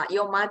masak,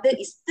 your mother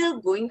is still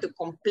going to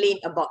complain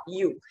about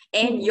you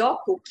and your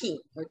cooking.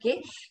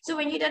 Okay. So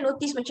when you dah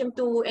notice macam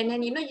tu, and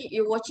then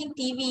you're watching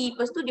TV,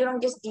 lepas tu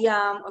diorang just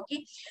diam.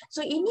 Okay.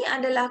 So ini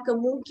adalah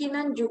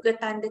kemungkinan juga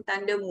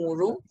tanda-tanda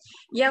murung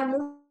yang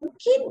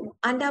mungkin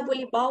anda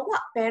boleh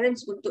bawa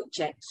parents untuk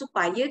check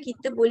supaya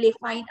kita boleh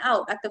find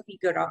out atau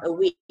figure out a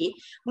way.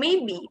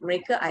 Maybe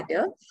mereka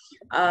ada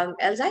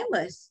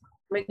Alzheimer's.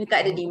 Mereka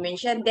ada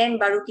dementia, then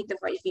baru kita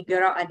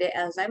figure out ada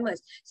Alzheimer's.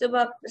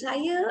 Sebab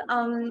saya,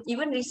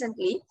 even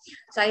recently,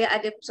 saya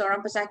ada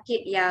seorang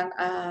pesakit yang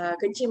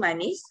kencing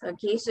manis.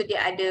 Okay, so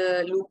dia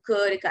ada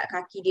luka dekat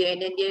kaki dia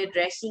and then dia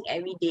dressing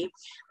every day.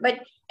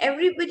 But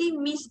everybody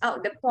miss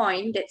out the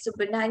point that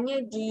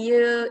sebenarnya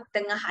dia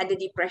tengah ada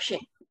depression.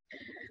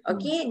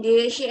 Okay,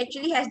 she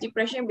actually has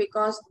depression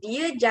because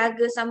dia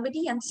jaga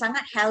somebody yang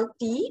sangat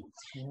healthy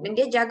dan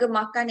dia jaga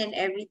makan and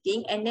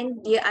everything, and then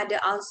dia ada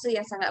ulcer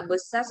yang sangat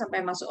besar sampai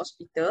masuk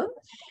hospital.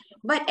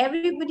 But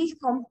everybody's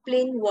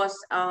complaint was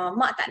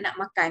mak tak nak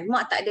makan,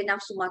 mak tak ada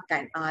nafsu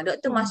makan.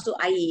 Doktor masuk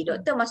air,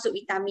 doktor masuk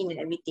vitamin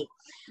and everything.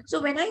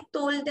 So when I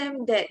told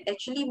them that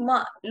actually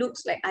mak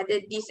looks like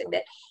ada this and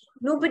that,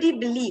 nobody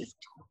believed.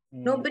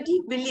 Nobody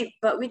believed,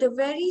 but with a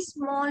very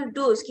small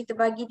dose, kita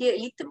bagi dia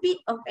a little bit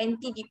of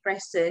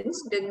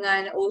antidepressants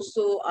dengan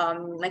also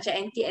macam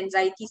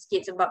anti-anxiety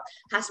sikit sebab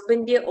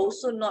husband dia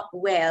also not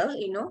well,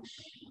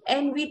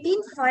 and within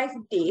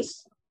 5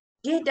 days,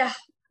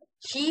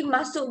 she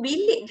masuk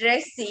bilik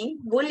dressing,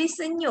 boleh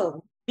senyum.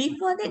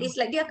 Before that, it's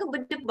like dia akan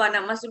berdebar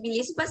nak masuk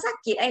bilik sebab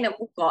sakit,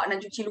 nak buka, nak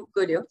cuci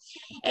luka dia.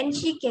 And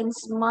she can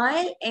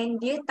smile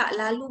and dia tak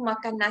lalu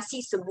makan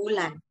nasi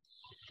sebulan.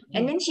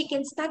 And then she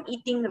can start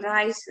eating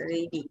rice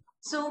already.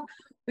 So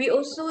we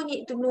also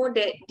need to know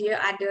that dia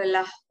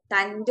adalah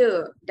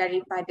tanda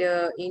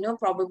daripada,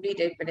 probably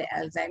daripada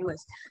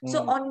Alzheimer's.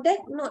 So on that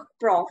note,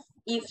 Prof,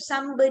 if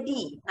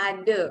somebody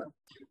ada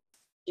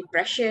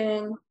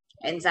depression,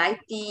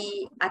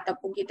 anxiety,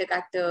 ataupun kita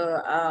kata,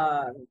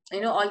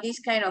 all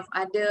these kind of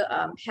other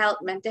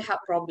mental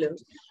health problems,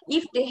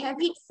 if they have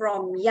it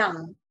from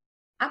young,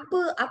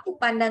 apa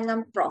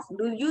pandangan Prof?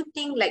 Do you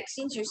think, like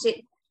since you said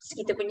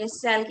kita punya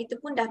sel kita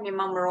pun dah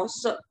memang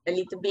merosot a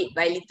little bit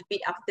by little bit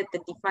after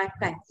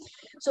 35 kan.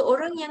 So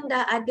orang yang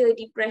dah ada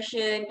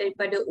depression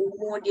daripada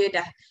umur dia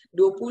dah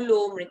 20,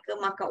 mereka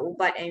makan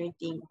ubat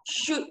everything,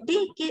 should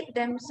they get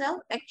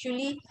themselves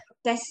actually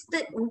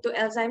tested untuk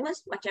Alzheimer's?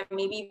 Macam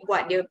maybe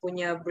buat dia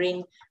punya brain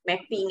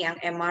mapping yang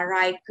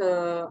MRI ke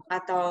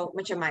atau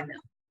macam mana?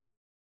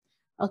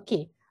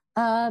 Okay.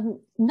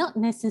 Not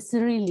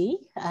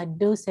necessarily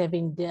those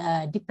having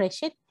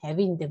depression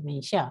having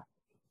dementia.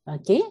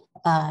 Okay,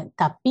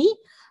 tapi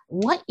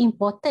what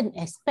important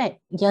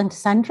aspect yang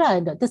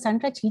Dr.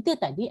 Sandra cerita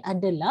tadi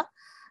adalah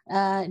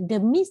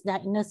the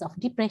misdiagnosis of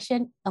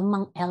depression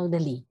among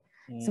elderly.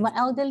 Sebab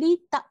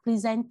elderly tak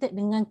presented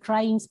dengan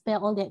crying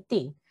spell, all that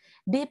thing.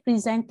 They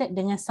presented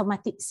dengan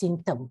somatic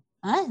symptom.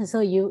 So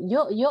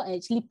you're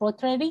actually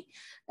portraying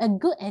a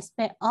good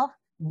aspect of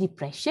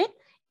depression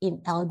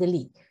in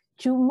elderly.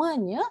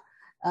 Cumanya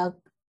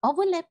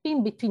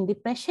overlapping between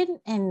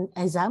depression and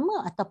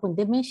Alzheimer ataupun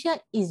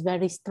dementia is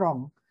very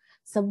strong.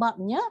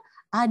 Sebabnya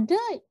ada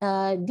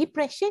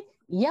depression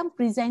yang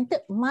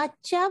presented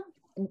macam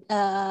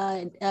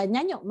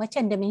nyanyuk,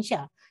 macam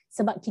dementia.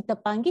 Sebab kita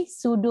panggil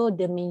pseudo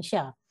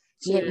dementia.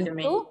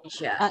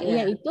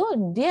 Iaitu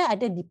dia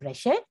ada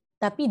depression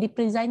tapi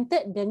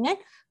dipresented dengan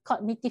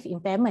cognitive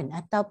impairment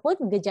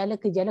ataupun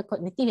gejala-gejala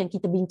kognitif yang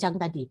kita bincang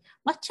tadi.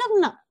 Macam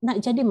nak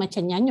jadi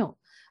macam nyanyuk.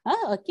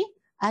 Okay.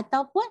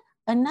 Ataupun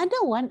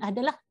another one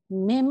adalah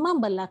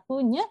memang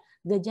berlakunya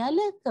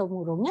gejala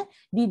kemurungan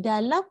di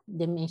dalam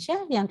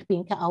dementia yang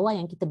peringkat awal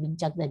yang kita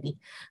bincang tadi.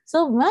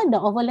 So the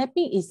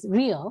overlapping is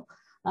real.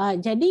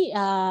 Jadi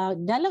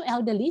dalam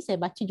elderly, saya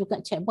baca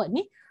juga chatbot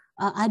ni,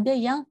 ada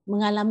yang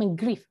mengalami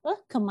grief,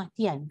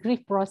 kematian,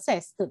 grief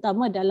process,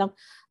 terutama dalam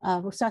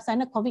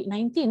suasana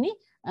COVID-19 ni,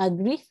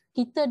 grief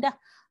kita dah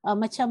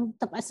macam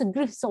terpaksa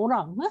grief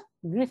seorang,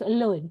 grief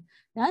alone.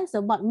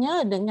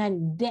 Sebabnya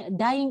dengan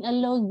dying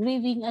alone,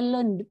 grieving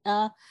alone,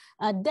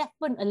 death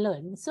pun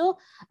alone. So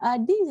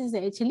this is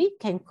actually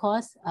can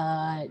cause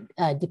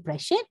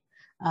depression.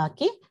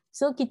 Okay,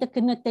 so kita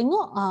kena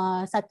tengok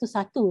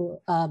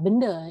satu-satu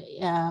benda,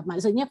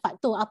 maksudnya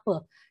faktor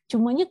apa.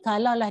 Cumanya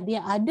kalaulah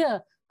dia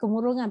ada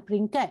kemurungan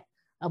peringkat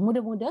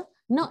muda-muda,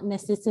 not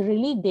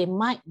necessarily they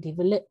might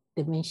develop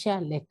dementia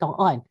later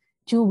on.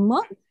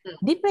 Cuma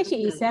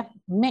depression itself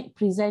may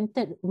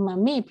presented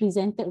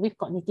with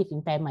cognitive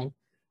impairment.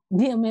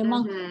 Dia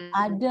memang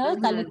ada,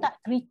 kalau tak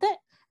treated,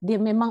 dia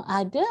memang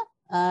ada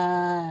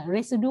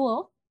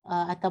residual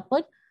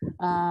ataupun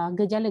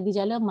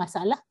gejala-gejala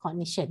masalah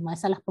cognition,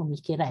 masalah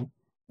pemikiran.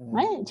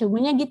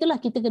 Cumanya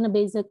gitulah, kita kena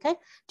bezakan.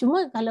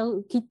 Cuma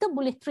kalau kita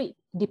boleh treat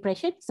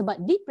depression,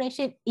 sebab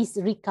depression is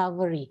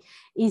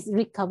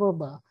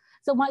recoverable.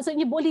 So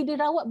maksudnya boleh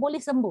dirawat, boleh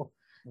sembuh.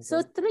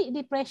 So treat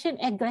depression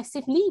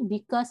aggressively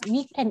because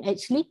we can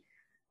actually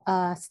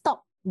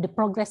stop the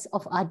progress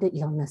of other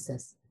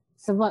illnesses.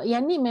 Sebab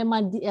yang ni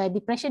memang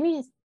depression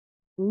ni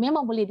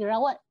memang boleh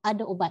dirawat,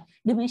 ada ubat.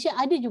 Dementia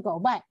ada juga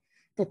ubat,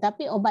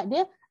 tetapi obat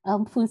dia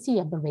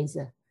fungsi yang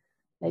berbeza.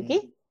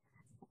 Okay?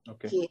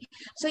 Okay.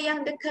 So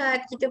yang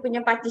dekat kita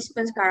punya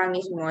participant sekarang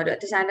ni semua,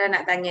 Dr. Sandra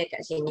nak tanya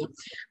kat sini.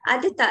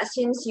 Ada tak,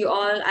 since you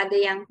all ada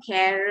yang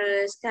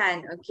carers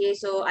kan? Okay,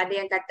 so ada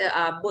yang kata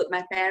both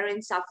my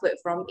parents suffered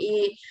from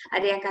it.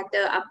 Ada yang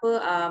kata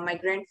my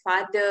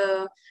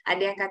grandfather. Ada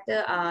yang kata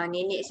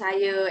nenek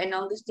saya and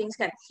all those things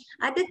kan.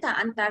 Ada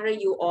tak antara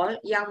you all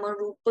yang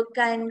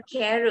merupakan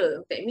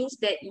carer? That means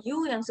that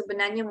you yang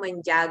sebenarnya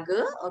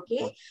menjaga,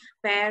 okay,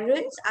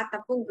 parents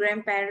ataupun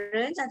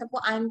grandparents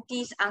ataupun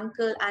aunties,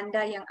 uncle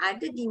anda yang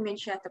ada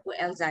dementia ataupun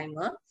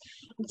Alzheimer.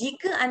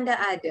 Jika anda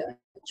ada,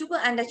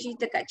 cuba anda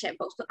cerita kat chat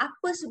box tu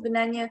apa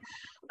sebenarnya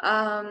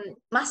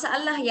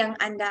masalah yang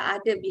anda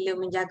ada bila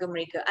menjaga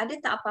mereka. Ada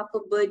tak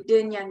apa-apa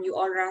burden yang you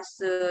all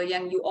rasa,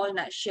 yang you all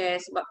nak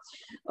share? Sebab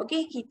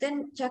okay,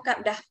 kita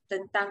cakap dah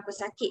tentang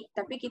pesakit,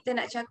 tapi kita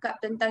nak cakap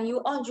tentang you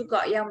all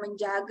juga yang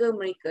menjaga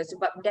mereka.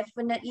 Sebab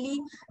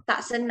definitely tak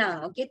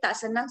senang, okay, tak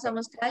senang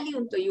sama sekali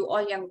untuk you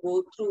all yang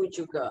go through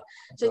juga.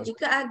 So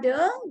jika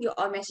ada, you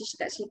all message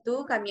kat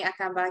situ, kami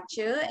akan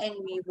baca and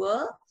we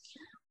will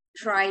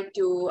try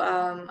to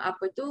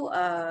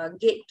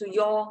get to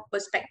your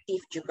perspective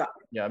juga.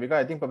 Yeah,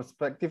 because I think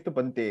perspektif tu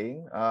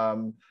penting.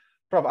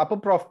 Prof, apa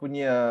Prof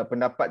punya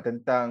pendapat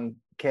tentang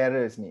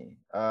carers ni?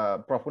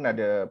 Prof pun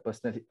ada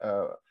personal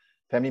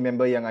family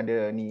member yang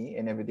ada ni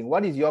and everything.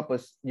 What is your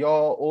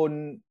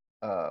own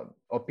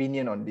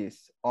opinion on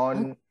this?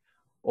 On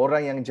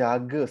orang yang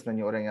jaga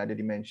sebenarnya orang yang ada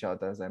dementia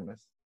atau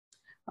Alzheimer's?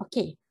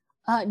 Okay,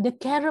 the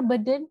carer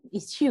burden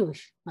is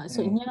huge.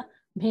 Maksudnya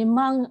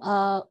memang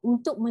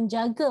untuk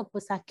menjaga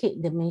pesakit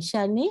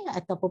dementia ni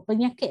ataupun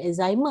penyakit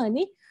Alzheimer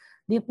ni,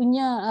 dia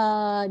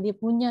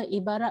punya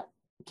ibarat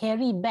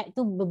carry bag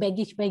tu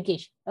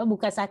baggage.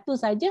 Bukan satu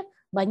saja,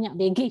 banyak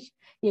baggage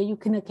yang you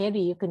kena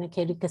carry. You kena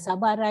carry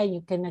kesabaran,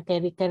 you kena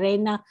carry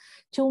kerena.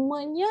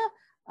 Cumanya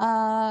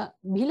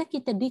bila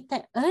kita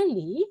detect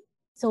early,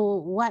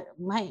 so what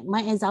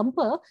my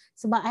example,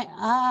 sebab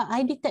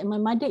I detect my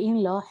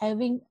mother-in-law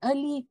having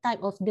early type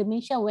of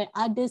dementia where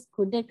others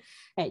couldn't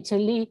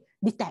actually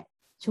detect.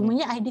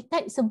 Cumanya I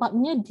detect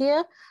sebabnya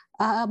dia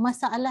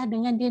masalah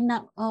dengan dia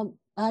nak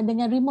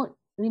dengan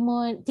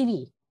remote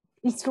TV,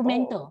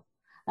 instrumental.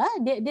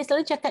 Dia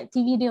selalu cakap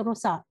TV dia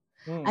rosak.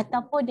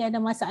 Ataupun dia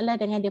ada masalah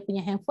dengan dia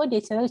punya handphone,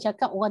 dia selalu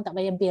cakap orang tak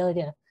bayar bil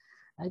dia.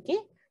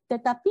 Okay?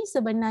 Tetapi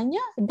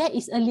sebenarnya that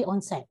is early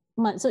onset.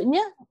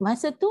 Maksudnya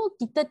masa tu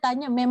kita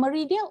tanya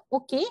memory dia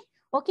okay,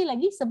 okey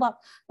lagi sebab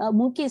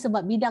mungkin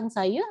sebab bidang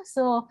saya.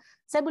 So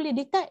saya boleh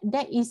detect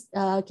that is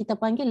kita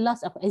panggil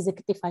loss of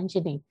executive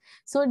functioning.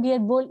 So dia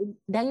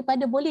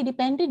daripada boleh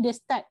dependent, dia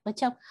start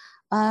macam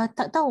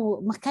tak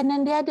tahu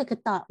makanan dia ada ke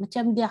tak,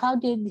 macam dia how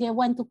dia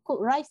want to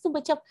cook rice tu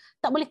macam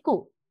tak boleh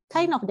cook,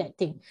 kind of that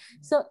thing.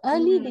 So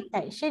early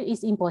detection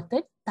is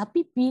important.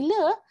 Tapi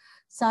bila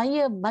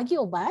saya bagi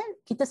ubat,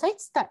 saya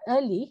start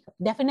early.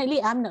 Definitely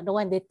I'm not the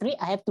one that treat.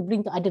 I have to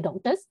bring to other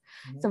doctors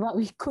sebab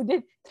we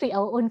couldn't treat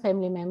our own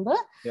family member.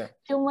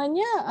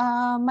 Cumanya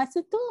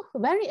masa tu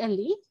very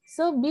early.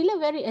 So bila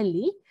very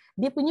early,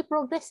 dia punya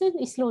progression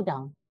is slow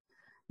down.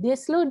 Dia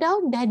slow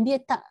down dan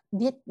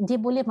dia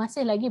boleh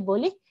masih lagi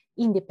boleh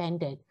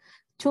independent.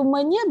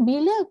 Cumanya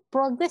bila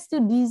progress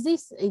to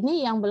disease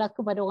ini yang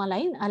berlaku pada orang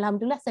lain,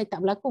 alhamdulillah saya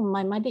tak berlaku.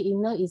 My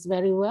mother-in-law is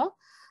very well.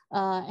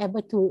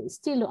 Able to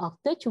still look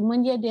after. Cuma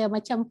dia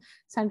macam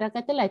Sandra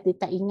kata lah, dia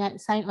tak ingat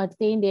sign or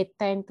thing, dia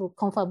tend to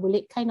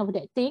confabulate kind of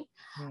that thing.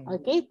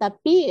 Okay,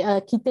 tapi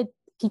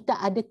kita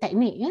ada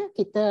teknik ya.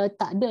 Kita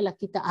tak adalah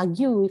kita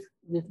argue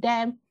with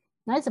them.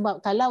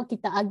 Sebab kalau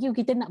kita argue,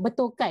 kita nak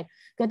betulkan.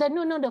 Kata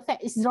no, the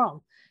fact is wrong.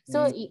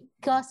 So it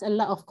cause a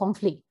lot of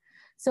conflict.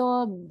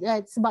 So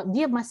sebab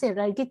dia masih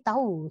lagi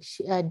tahu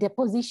the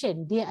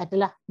position dia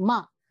adalah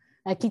mak.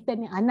 Kita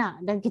ni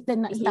anak dan kita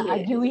nak start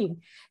arguing.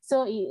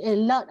 So a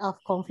lot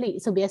of conflict.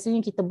 So biasanya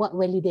kita buat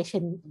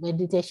validation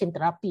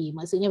terapi.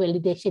 Maksudnya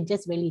validation,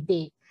 just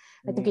validate.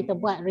 Lepas tu kita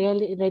buat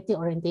reality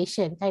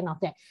orientation, kind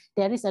of that.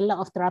 There is a lot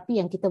of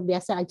terapi yang kita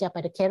biasa ajar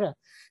pada carer.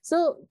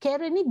 So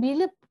carer ni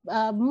bila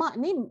mak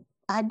ni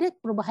ada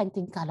perubahan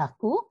tingkah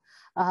laku,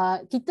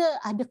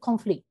 kita ada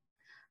konflik.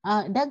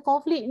 Dan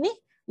konflik ni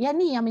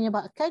yang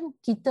menyebabkan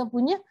kita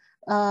punya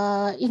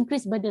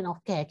increase burden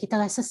of care.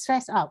 Kita rasa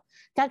stress out.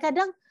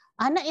 Kadang-kadang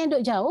anak yang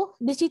duduk jauh,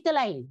 dia cerita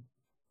lain.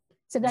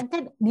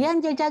 Sedangkan dia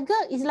yang dia jaga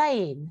is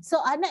lain. So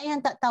anak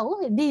yang tak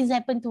tahu, this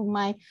happen to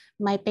my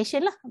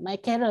patient lah, my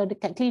carer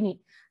dekat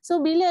klinik.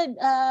 So bila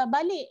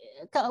balik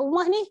kat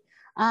rumah ni,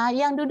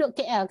 yang duduk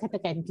KL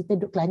katakan, kita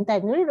duduk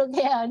Kelantan, duduk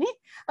KL ni,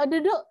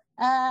 duduk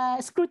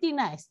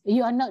scrutinize.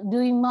 You are not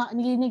doing mak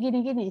ni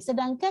gini.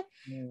 Sedangkan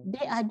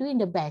they are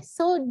doing the best.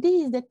 So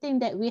this is the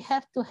thing that we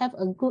have to have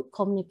a good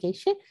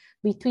communication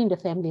between the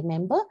family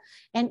member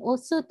and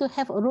also to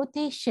have a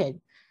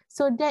rotation.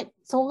 So that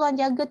seorang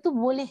jaga tu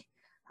boleh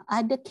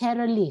ada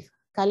carer leave.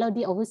 Kalau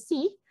di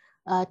overseas,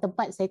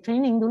 tempat saya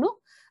training dulu,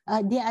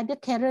 dia ada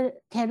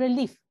carer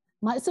leave.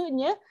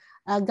 Maksudnya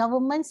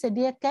government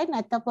sediakan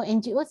ataupun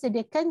NGO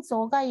sediakan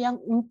seorang yang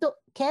untuk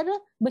carer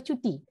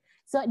bercuti.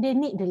 So they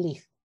need the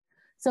leave.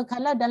 So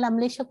kalau dalam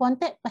Malaysia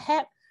context,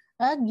 perhaps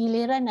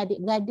giliran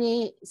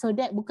adik-beradik, so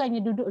that bukannya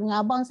duduk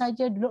dengan abang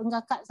saja, duduk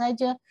dengan kakak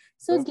saja.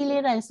 So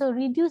giliran, so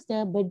reduce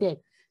the burden.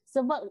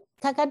 Sebab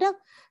kadang-kadang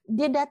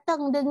dia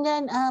datang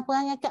dengan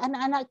perangai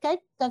anak-anak kan,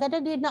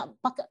 kadang-kadang dia nak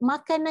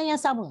makanan yang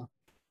sama.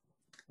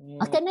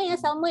 Makanan yang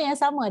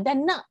sama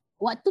dan nak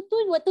waktu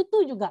tu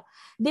juga.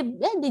 Dia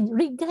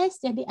reguise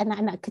jadi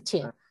anak-anak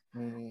kecil.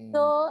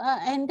 So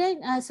and then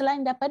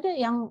selain daripada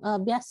yang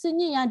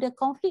biasanya yang ada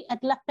konflik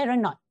adalah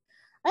paranoid.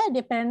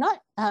 Dia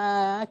paranoid,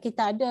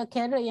 kita ada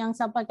carer yang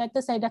sampai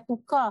kata saya dah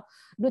tukar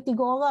 2-3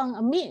 orang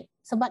ambil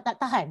sebab tak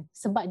tahan,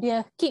 sebab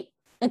dia keep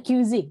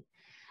accusing.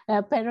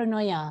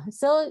 Paranoia.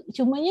 So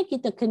cumanya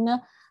kita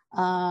kena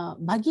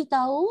bagi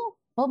tahu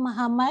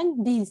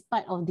pemahaman this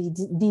part of the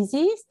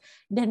disease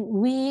then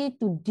way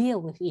to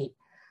deal with it.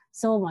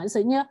 So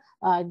maksudnya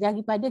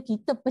daripada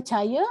kita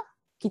percaya,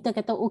 kita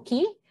kata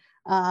okay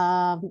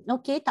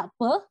tak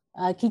apa,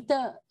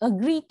 kita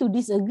agree to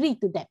disagree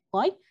to that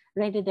point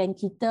rather than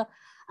kita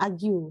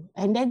argue.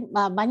 And then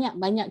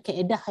banyak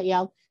kaedah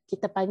yang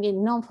kita panggil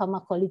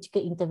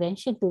non-pharmacological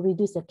intervention to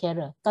reduce the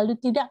carer. Kalau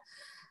tidak,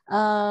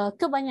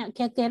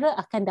 kebanyakan carer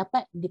akan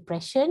dapat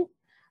depression,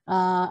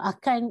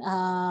 akan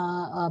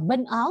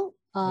burn out,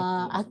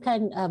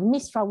 akan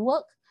miss from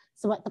work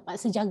sebab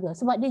terpaksa jaga.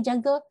 Sebab dia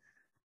jaga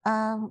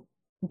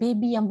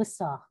baby yang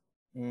besar.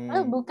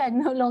 Bukan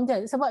no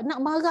longer. Sebab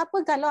nak marah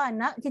apa kalau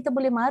anak, kita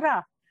boleh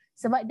marah.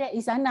 Sebab that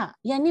is anak.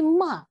 Yang ni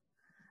mak.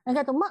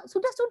 Dia kata, mak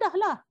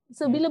sudah-sudahlah.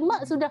 So bila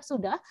mak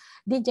sudah-sudah,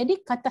 dia jadi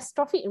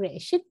catastrophic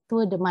reaction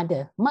to the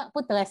mother. Mak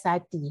pun terasa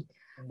hati.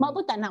 Mak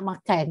pun tak nak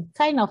makan,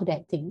 kind of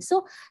that thing.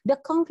 So the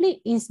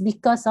conflict is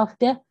because of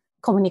the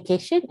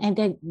communication and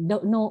they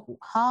don't know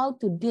how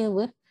to deal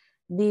with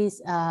this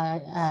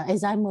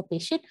Alzheimer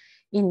patient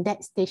in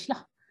that stage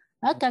lah.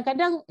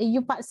 Kadang-kadang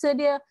you paksa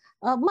dia,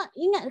 mak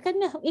ingatkan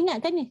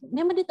ni.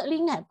 Memang dia tak boleh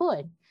ingat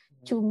pun.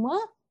 Cuma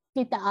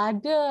kita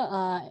ada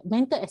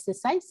mental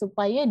exercise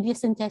supaya dia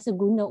sentiasa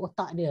guna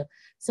otak dia.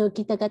 So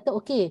kita kata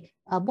okay,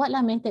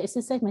 buatlah mental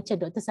exercise macam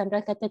Dr. Sandra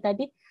kata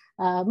tadi.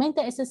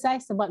 Mental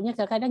exercise sebabnya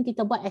kadang-kadang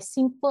kita buat as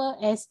simple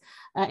as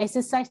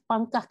exercise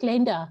pangkah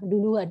kalender.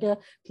 Dulu ada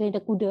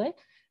kalender kuda.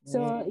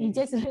 So it's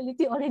just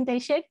reality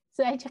orientation.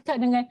 So I cakap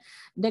dengan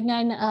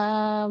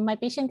my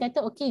patient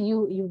kata okay,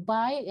 you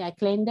buy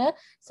kalender.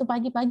 So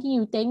pagi-pagi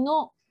you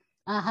tengok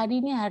hari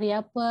ni hari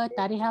apa,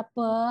 tarikh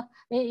apa,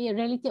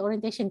 reality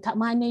orientation, kat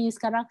mana you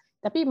sekarang,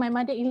 Tapi my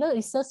mother-in-law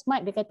is so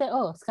smart. Dia kata,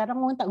 oh sekarang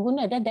orang tak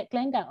guna dah that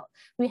client dah.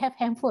 We have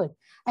handphone.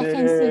 I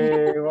can see.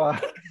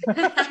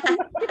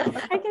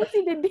 I can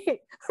see the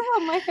date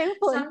from my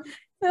handphone.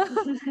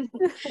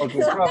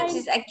 Okay, Sometimes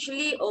it's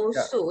actually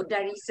also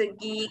dari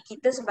segi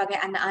kita sebagai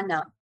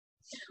anak-anak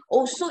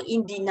also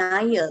in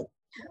denial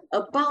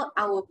about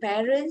our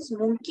parents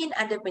mungkin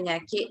ada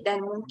penyakit dan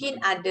mungkin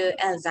ada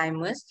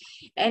Alzheimer's,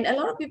 and a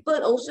lot of people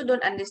also don't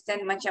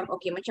understand macam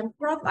okay, macam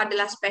Prof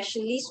adalah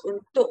specialist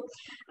untuk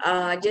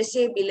just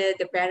say bila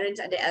the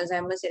parents ada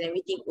Alzheimer's and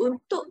everything,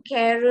 untuk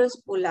carers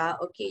pula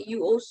okay,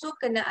 you also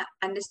kena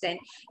understand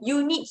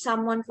you need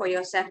someone for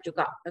yourself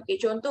juga. Okay,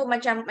 contoh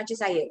macam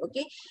saya,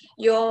 okay,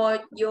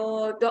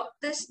 your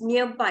doctors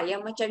nearby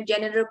yang macam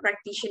general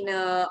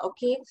practitioner,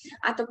 okay,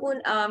 ataupun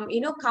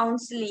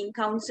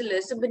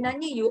counselor,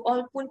 sebenarnya you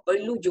all pun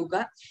perlu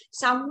juga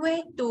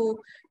somewhere to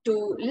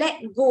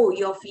let go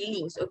your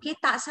feelings. Okay,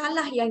 tak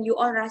salah yang you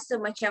all rasa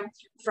macam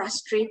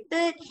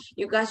frustrated,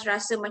 you guys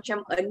rasa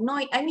macam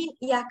annoyed. I mean,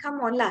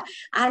 come on lah,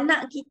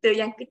 anak kita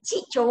yang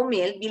kecil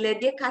comel bila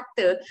dia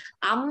kata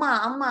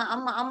ama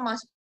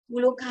 10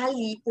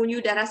 kali pun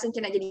you dah rasa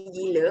macam nak jadi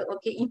gila.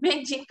 Okay,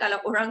 imagine kalau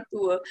orang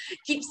tua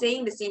keep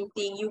saying the same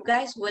thing, you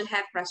guys will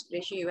have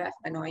frustration, you have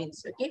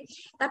annoyance. Okay,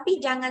 tapi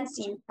jangan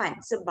simpan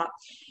sebab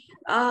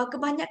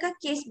kebanyakan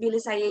kes bila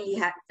saya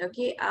lihat,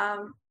 okay,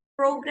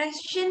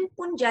 progression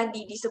pun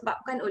jadi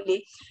disebabkan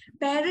oleh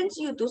parents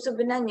you tu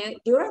sebenarnya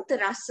diorang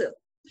terasa,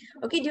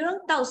 okay,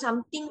 diorang tahu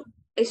something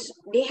is,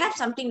 they have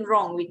something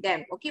wrong with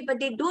them, okay, but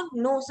they don't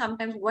know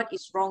sometimes what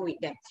is wrong with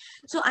them.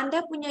 So anda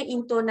punya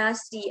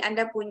intonasi,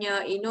 anda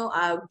punya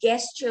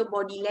gesture,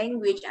 body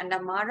language, anda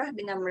marah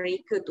dengan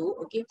mereka tu,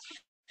 okay,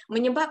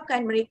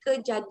 menyebabkan mereka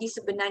jadi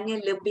sebenarnya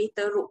lebih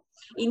teruk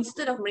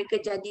instead of mereka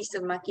jadi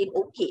semakin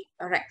okay.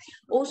 Alright.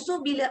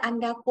 Also bila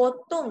anda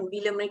potong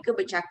bila mereka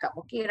bercakap,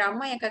 okay,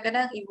 ramai yang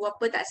kadang-kadang ibu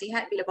bapa tak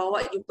sihat bila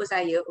bawa jumpa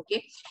saya,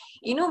 okay,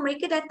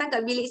 mereka datang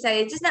kat bilik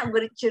saya just nak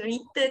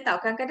bercerita tau,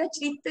 kadang-kadang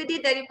cerita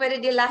dia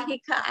daripada dia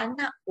lahirkan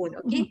anak pun,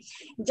 okay.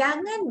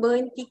 Jangan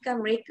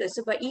berhentikan mereka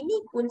sebab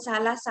ini pun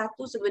salah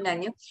satu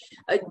sebenarnya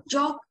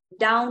jog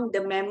down the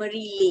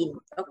memory lane.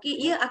 Okay,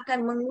 ia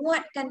akan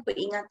menguatkan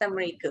peringatan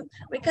mereka.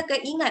 Mereka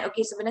akan ingat,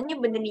 okay, sebenarnya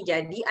benda ni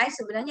jadi, I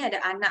sebenarnya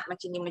ada anak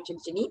macam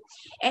ni,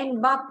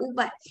 and bab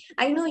ubat.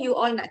 I know you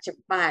all nak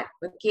cepat,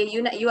 okay,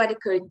 you ada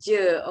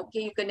kerja,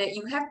 okay,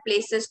 you have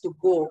places to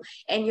go,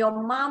 and your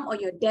mom or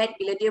your dad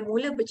bila dia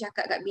mula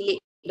bercakap kat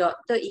bilik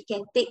doktor, it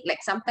can take like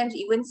sometimes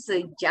even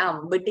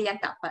sejam, benda yang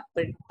tak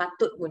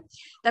patut pun.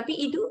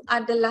 Tapi itu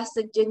adalah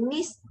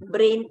sejenis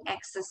brain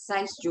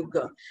exercise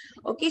juga.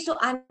 Okay, so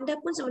anda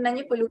pun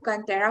sebenarnya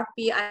perlukan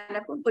terapi,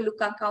 anda pun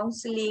perlukan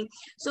counselling.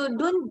 So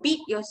don't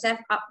beat yourself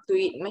up to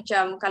it.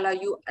 Macam kalau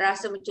you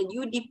rasa macam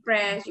you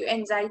depressed, you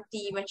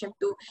anxiety macam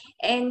tu.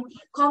 And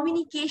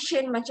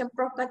communication macam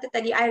Prof kata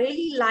tadi, I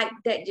really like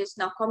that just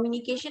now.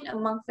 Communication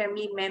among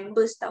family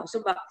members tau.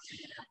 Sebab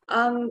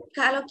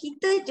kalau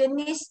kita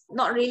jenis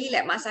not really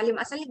like Mak Salim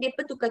dia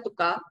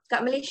bertukar-tukar.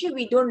 Kat Malaysia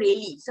we don't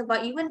really.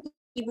 Sebab even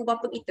ibu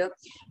bapa kita,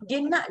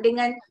 dia nak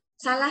dengan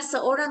salah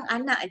seorang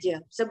anak je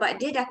sebab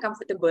dia dah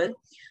comfortable.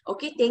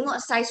 Okay, tengok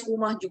saiz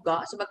rumah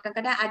juga sebab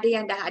kadang-kadang ada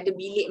yang dah ada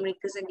bilik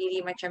mereka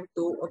sendiri macam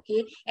tu.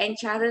 Okay, and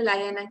cara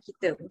layanan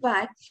kita.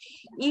 But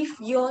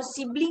if your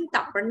sibling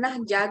tak pernah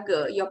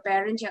jaga your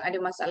parents yang ada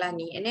masalah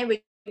ni, and then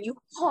when you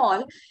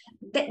call,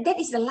 that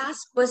is the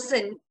last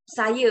person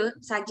saya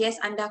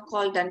suggest anda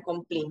call dan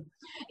complain.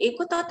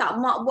 Kau tahu tak,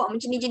 mak buat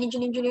macam ni,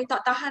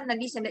 tak tahan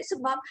lagi standard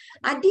sebab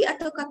adik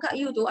atau kakak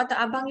you tu atau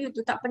abang you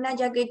tu tak pernah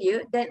jaga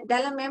dia, dan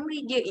dalam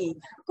memory dia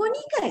kau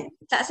ni kan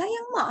tak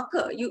sayang mak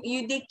ke?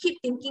 They keep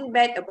thinking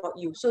bad about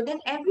you. So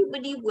then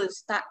everybody will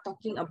start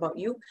talking about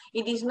you.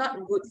 It is not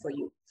good for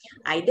you.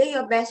 Either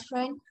your best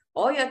friend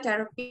or your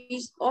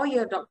therapist or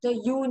your doctor,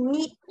 you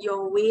need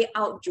your way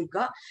out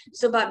juga.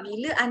 Sebab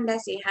bila anda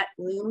sihat,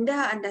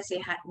 minda anda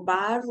sihat,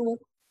 baru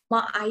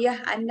mak ayah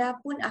anda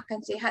pun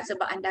akan sihat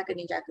sebab anda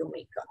kena jaga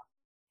mereka.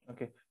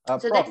 Okay.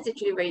 So Prof, that is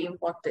actually very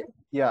important.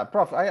 Ya,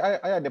 Prof, I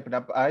ada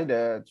pendapat, I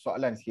ada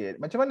soalan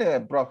sikit. Macam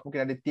mana Prof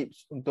mungkin ada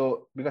tips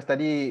untuk, because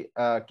tadi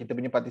kita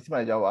punya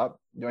partisipan ada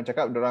jawab, diorang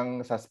cakap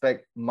diorang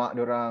suspek mak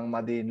diorang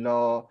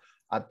mother-in-law,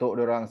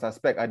 atuk diorang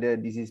suspek ada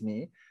disease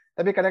ni.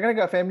 Tapi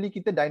kadang-kadang kat family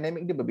kita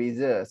dynamic dia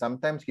berbeza.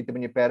 Sometimes kita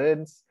punya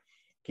parents,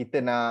 kita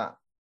nak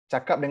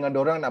cakap dengan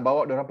diorang, nak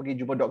bawa diorang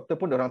pergi jumpa doktor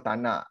pun diorang tak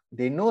nak.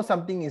 They know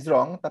something is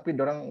wrong tapi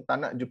diorang tak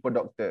nak jumpa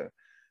doktor.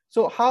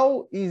 So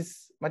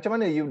macam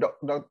mana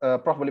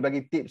Prof boleh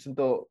bagi tips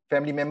untuk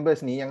family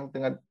members ni yang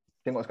tengah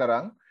tengok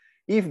sekarang,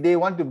 if they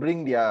want to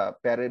bring their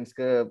parents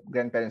ke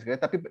grandparents ke,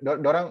 tapi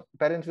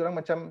parents diorang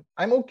macam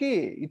I'm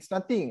okay, it's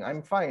nothing,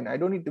 I'm fine, I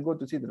don't need to go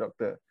to see the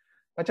doctor.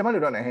 Macam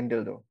mana diorang nak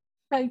handle tu?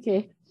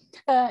 Okay.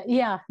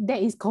 Yeah, that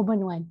is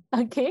common one.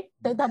 Okay,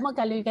 terutama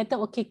kalau you kata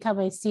okay,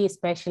 come and see a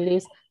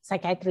specialist,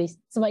 psychiatrist.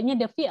 Sebabnya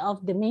the fear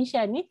of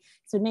dementia ni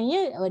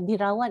sebenarnya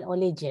dirawat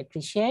oleh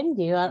geriatrician,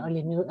 dirawat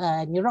oleh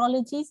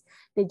neurologist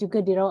dan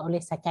juga dirawat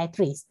oleh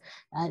psychiatrist.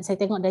 Saya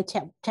tengok dalam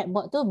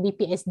chatbot tu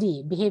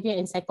BPSD,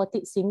 behavior and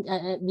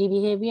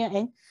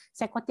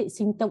psychotic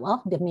symptom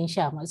of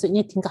dementia.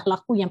 Maksudnya tingkah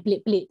laku yang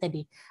pelik-pelik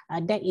tadi.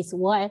 That is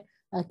why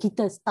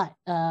kita start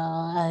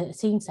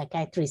seeing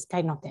psychiatrist,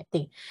 kind of that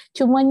thing.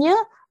 Cumanya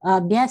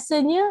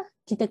biasanya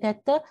kita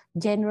kata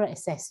general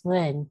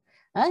assessment.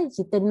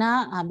 Kita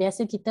nak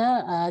biasa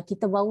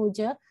kita bawa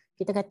je,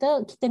 kita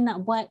kata kita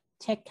nak buat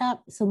check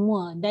up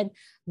semua, dan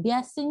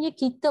biasanya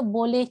kita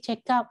boleh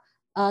check up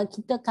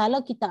kita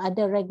kalau kita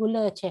ada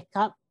regular check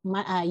up,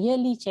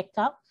 yearly check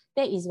up,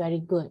 that is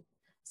very good.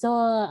 So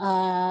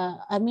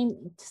I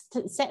mean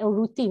set a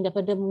routine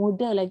daripada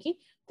muda lagi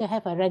to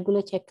have a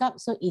regular check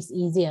up, so it's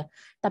easier.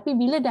 Tapi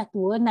bila dah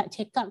tua nak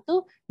check up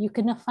tu, you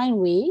kena find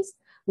ways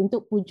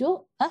untuk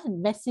pujuk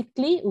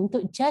basically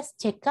untuk just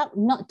check up,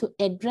 not to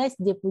address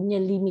dia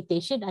punya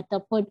limitation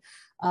ataupun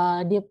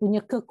dia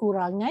punya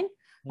kekurangan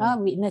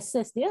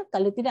weaknesses dia.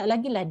 Kalau tidak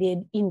lagi lah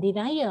dia in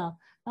denial.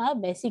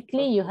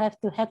 Basically you have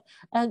to have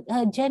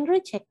a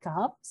general check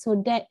up so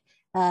that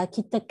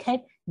kita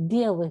can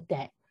deal with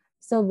that.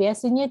 So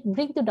biasanya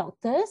bring to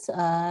doctors,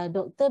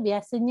 doktor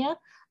biasanya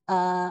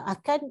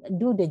akan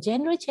do the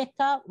general check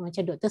up,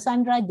 macam Dr.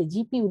 Sandra, the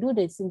GP will do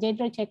the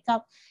general check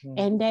up,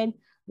 and then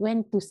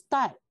when to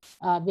start,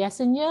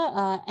 biasanya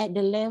at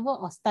the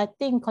level of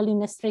starting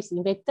cholinesterase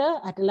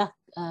inhibitor adalah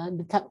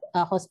dekat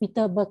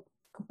hospital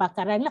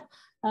berkepakaran lah,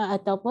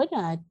 ataupun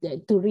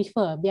to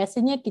refer.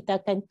 Biasanya kita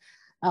akan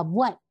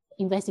buat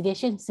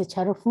investigation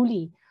secara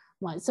fully.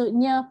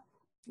 Maksudnya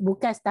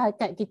bukan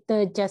setakat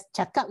kita just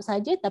cakap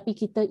saja, tapi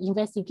kita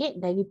investigate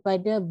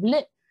daripada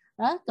blood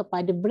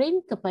kepada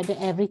brain, kepada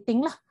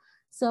everything lah.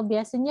 So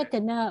biasanya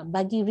kena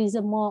bagi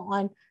reason more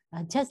on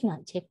just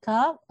nak check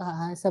up,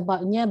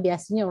 sebabnya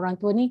biasanya orang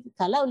tua ni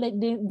kalau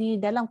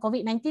di dalam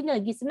COVID-19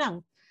 lagi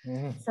senang.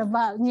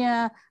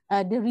 Sebabnya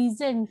the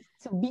reason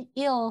to be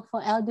ill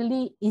for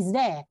elderly is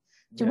there.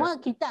 Cuma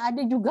kita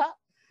ada juga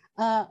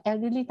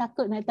elderly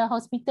takut nak datang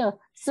hospital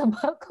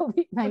sebab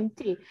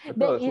COVID-19.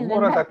 Betul, semua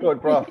orang takut,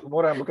 Prof. Semua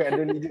orang, bukan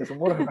elderly je,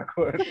 semua orang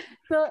takut.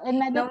 So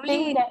another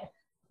thing that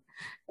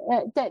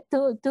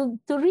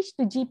to reach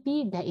to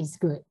GP, that is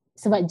good.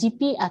 Sebab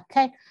GP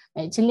akan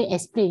actually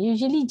explain.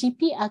 Usually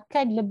GP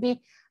akan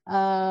lebih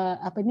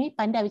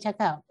pandai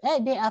bercakap.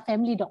 They are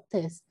family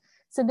doctors.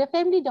 So the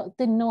family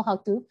doctor know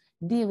how to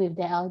deal with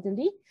the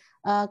elderly.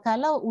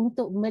 Kalau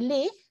untuk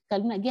Malay,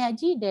 kalau nak pergi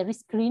haji, there is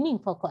screening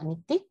for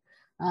cognitive.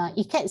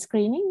 ICAT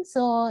screening.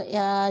 So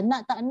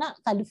nak tak nak,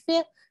 kalau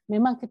fail,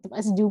 memang kita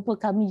terpaksa jumpa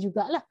kami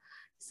jugalah.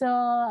 So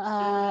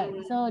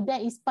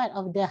that is part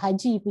of the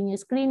haji punya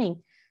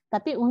screening.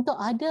 Tapi untuk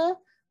ada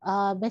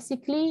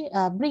basically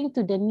bring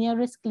to the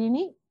nearest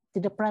clinic,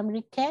 to the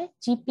primary care,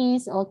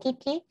 GPs or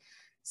KK.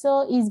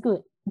 So it's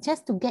good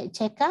just to get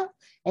check up,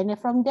 and then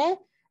from there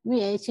we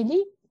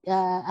actually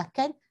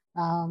akan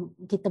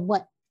kita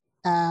buat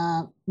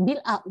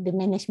build up the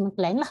management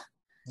plan lah.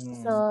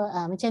 So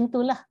macam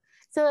tu lah.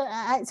 So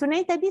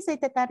sebenarnya tadi saya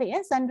tertarik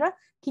Sandra,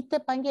 kita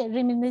panggil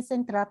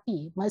reminiscent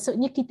therapy.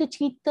 Maksudnya kita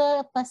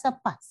cerita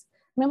pasal past.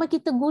 Memang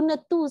kita guna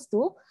tools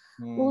tu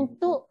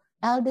untuk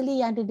elderly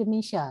yang ada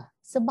dementia.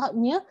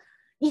 Sebabnya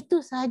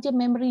itu sahaja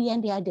memory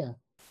yang dia ada.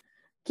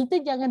 Kita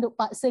jangan duk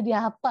paksa dia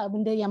hafal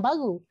benda yang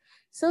baru.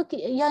 So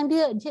yang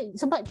dia,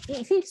 sebab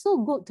it feels so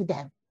good to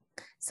them.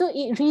 So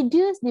it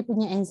reduce dia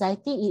punya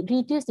anxiety, it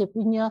reduce dia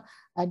punya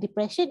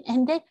depression,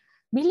 and then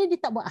bila dia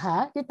tak buat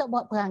hal, dia tak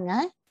buat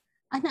perangai,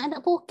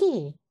 anak-anak pun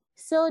okey.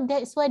 So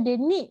that's why they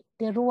need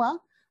the ruang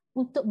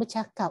untuk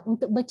bercakap,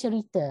 untuk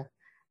bercerita.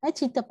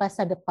 Cerita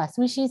pasal the past,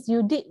 which is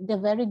you did the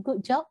very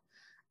good job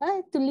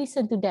to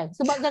listen to them.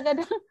 Sebab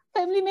kadang-kadang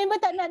family member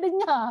tak nak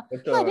dengar.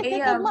 Betul.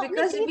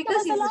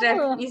 Because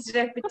it's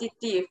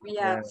repetitive.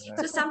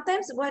 So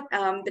sometimes what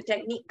the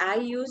technique I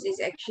use is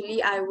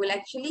actually, I will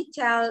actually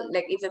tell,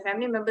 like if the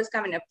family members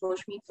come and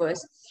approach me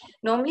first,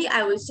 normally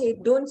I will say,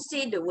 don't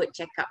say the word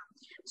checkup.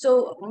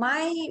 So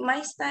my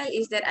style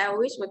is that I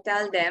always will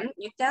tell them,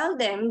 you tell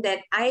them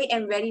that I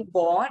am very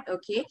bored,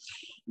 okay?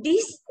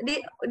 These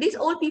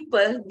old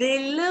people,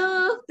 they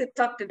love to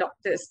talk to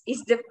doctors.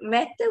 It's the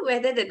matter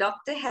whether the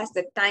doctor has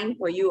the time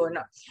for you or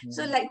not.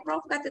 So like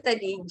Prof kata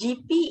tadi,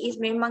 GP is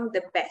memang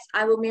the best.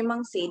 I will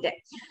memang say that.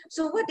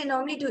 So what they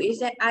normally do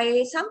is that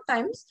I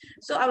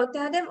will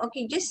tell them,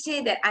 okay, just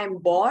say that I'm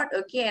bored,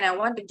 okay, and I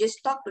want to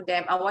just talk to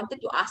them. I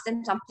wanted to ask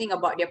them something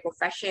about their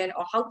profession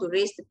or how to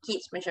raise the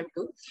kids macam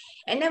tu.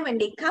 And then when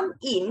they come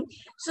in,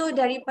 so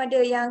daripada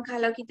yang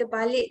kalau kita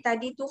balik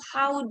tadi tu,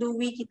 how do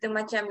we kita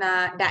macam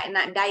nak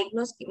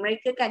diagnose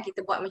mereka kan,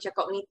 kita buat macam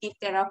cognitive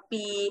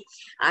therapy,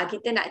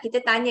 kita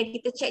tanya,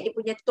 kita check dia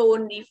punya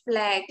tone,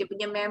 reflect, dia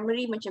punya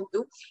memory macam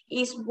tu,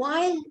 is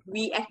while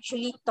we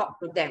actually talk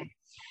to them.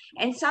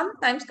 And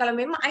sometimes kalau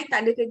memang I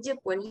tak ada kerja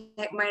pun,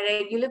 like my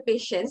regular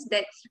patients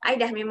that I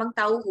dah memang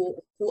tahu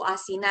who are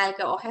senile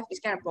ke or have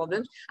this kind of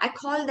problems, I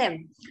call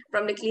them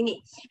from the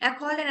clinic. I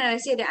call them and I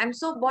say that I'm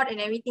so bored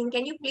and everything,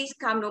 can you please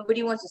come,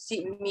 nobody wants to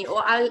sit with me. Or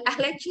I'll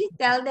actually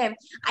tell them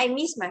I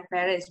miss my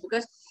parents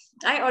because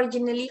I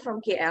originally from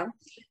KL.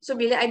 So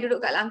bila I duduk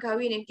kat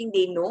Langkawi and everything,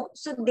 they know.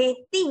 So they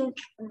think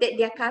that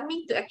they're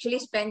coming to actually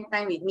spend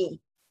time with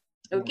me.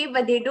 Okay,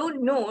 but they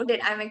don't know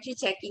that I'm actually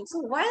checking.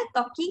 So while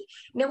talking,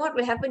 then what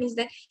will happen is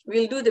that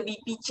we'll do the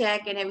BP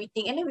check and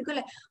everything. And then we go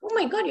like, oh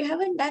my God, you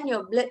haven't done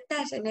your blood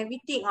test and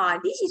everything.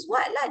 This is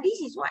what lah, this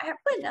is what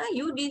happened.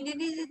 You did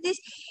this.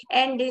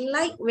 And they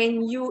like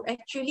when you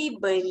actually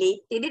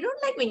belate. They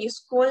don't like when you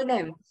scold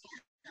them.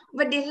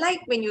 But they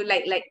like when you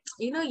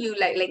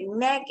you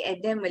nag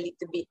at them a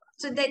little bit.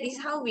 So that is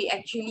how we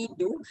actually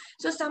do.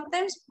 So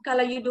sometimes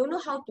kalau you don't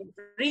know how to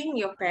bring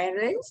your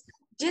parents,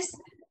 just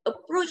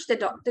approach the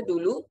doctor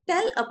dulu,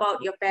 tell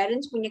about your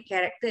parents punya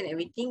character and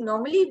everything.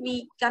 Normally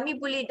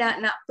kami boleh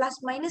nak plus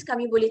minus,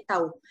 kami boleh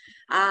tahu.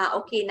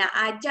 Okay, nak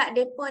ajak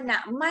depa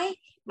nak mai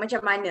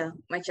macam mana,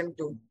 macam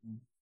tu.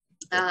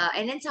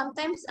 And then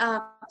sometimes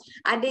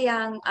ada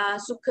yang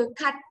suka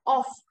cut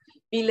off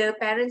bila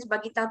parents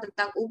bagi tahu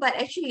tentang ubat.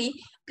 Actually,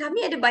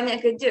 kami ada banyak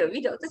kerja.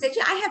 We doctors,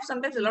 actually, I have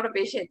sometimes a lot of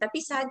patients.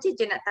 Tapi saja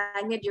je nak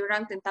tanya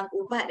diorang tentang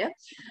ubat.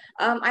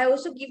 I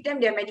also give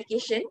them their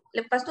medication.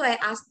 Lepas tu, I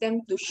ask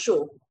them to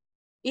show.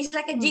 It's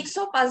like a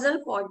jigsaw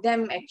puzzle for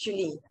them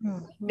actually.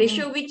 They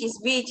show which is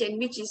which and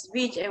which is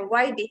which and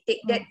why they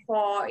take that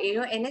for,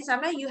 and then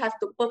sometimes you have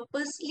to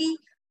purposely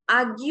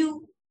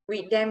argue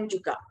with them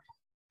juga.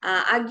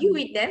 Argue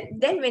with them,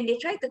 then when they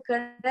try to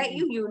correct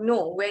you, you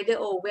know whether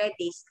where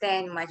they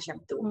stand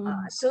macam tu.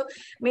 So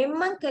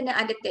memang kena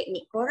ada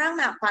teknik. Korang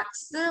nak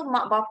paksa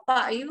mak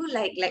bapak you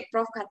like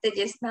Prof kata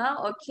just now,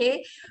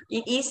 okay,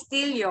 it is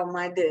still your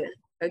mother.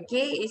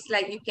 Okay, it's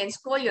like you can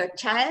scold your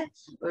child,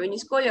 but when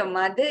you scold your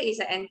mother, it's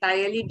an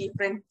entirely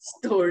different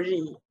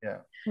story.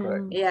 Yeah,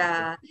 correct.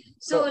 Yeah.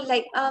 So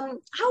like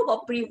how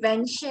about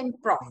prevention,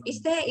 Prof?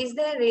 Is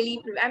there really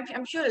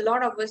I'm sure a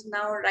lot of us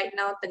right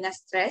now tengah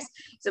stress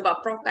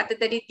sebab Prof kata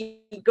tadi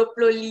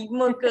 35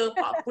 ke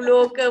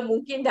 40 ke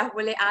mungkin dah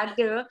boleh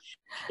ada,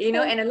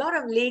 and a lot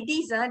of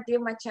ladies dia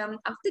macam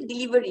after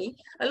delivery,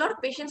 a lot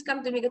of patients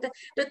come to me kata,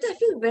 "Doctor, I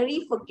feel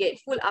very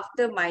forgetful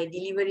after my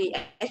delivery,"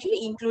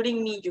 actually including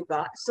me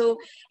juga.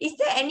 So is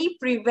there any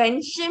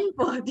prevention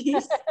for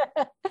this?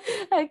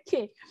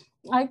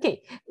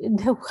 Okay,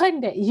 the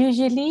one that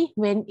usually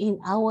when in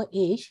our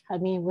age, I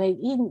mean, when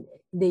in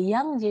the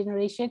young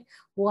generation,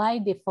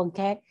 why they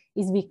forget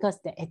is because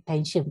the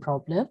attention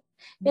problem.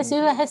 Yes,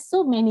 you have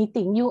so many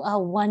things. You are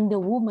Wonder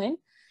Woman,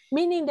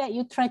 meaning that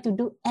you try to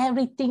do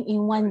everything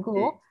in one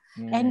go,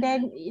 and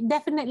then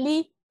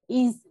definitely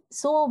is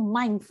so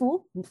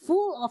mindful,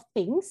 full of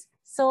things.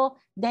 So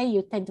then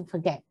you tend to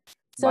forget.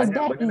 So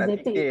that is the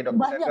thing.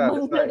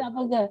 Banyak benda nak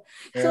pakai.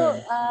 So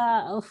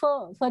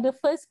for the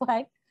first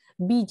one,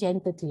 be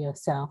gentle to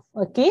yourself.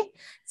 Okay,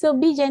 so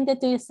be gentle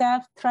to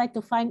yourself. Try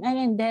to find,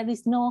 and there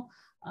is no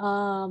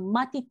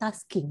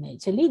multitasking.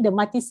 Actually, the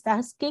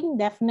multitasking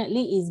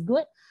definitely is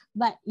good,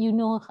 but you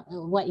know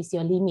what is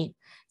your limit.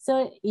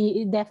 So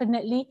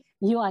definitely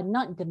you are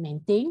not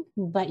dementing,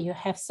 but you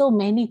have so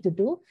many to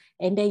do,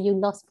 and then you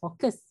lost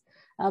focus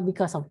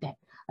because of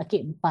that.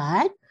 Okay,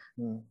 but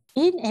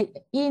in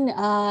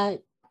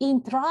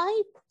try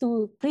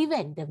to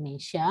prevent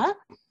dementia,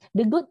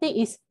 the good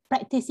thing is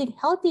practicing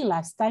healthy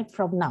lifestyle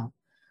from now,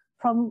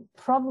 from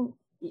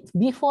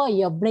before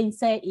your brain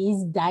cell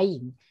is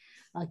dying.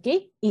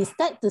 Okay, it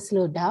start to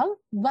slow down,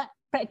 but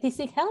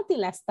practicing healthy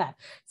lifestyle.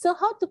 So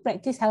how to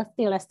practice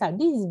healthy lifestyle?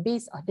 This is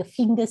based on the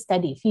finger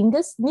study.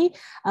 Fingers ni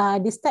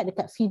they start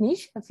dekat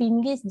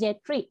fingers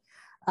geriatric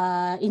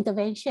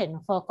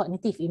intervention for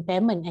cognitive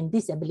impairment and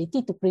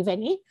disability to prevent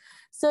it.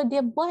 So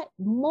they buat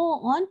more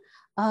on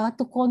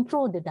to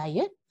control the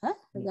diet,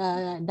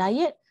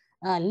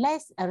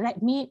 less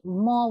red meat,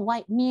 more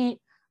white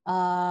meat.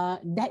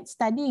 That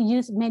study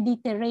use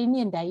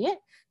Mediterranean diet.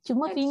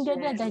 Cuma finger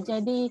dia dah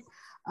jadi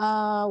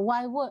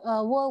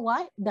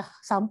worldwide, dah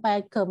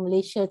sampai ke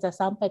Malaysia, dah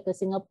sampai ke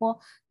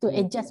Singapore to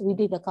adjust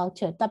within the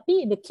culture.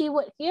 Tapi the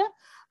keyword here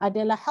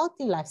adalah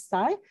healthy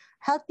lifestyle,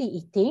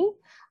 healthy eating.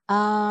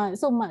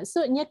 So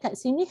maksudnya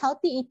kat sini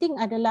healthy eating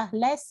adalah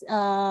less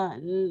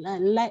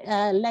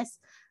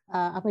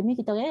apa ni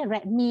kita kata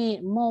red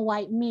meat, more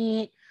white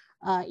meat.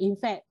 In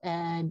fact,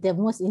 the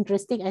most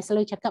interesting, I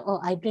selalu cakap,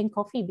 I drink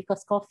coffee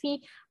because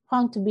coffee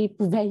found to be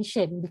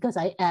prevention because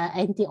I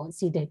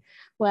antioxidant.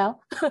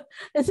 Well,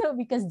 so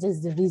because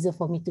that's the reason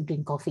for me to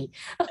drink coffee.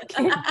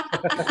 Okay.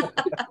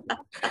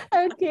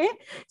 Okay.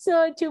 So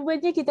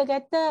cumanya kita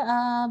kata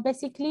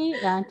basically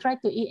try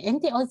to eat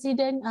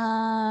antioxidant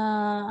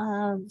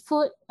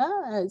food.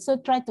 So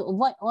try to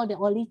avoid all the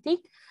oily thing.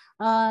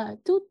 2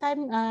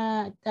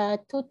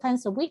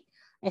 times a week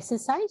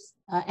exercise,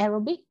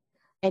 aerobic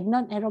and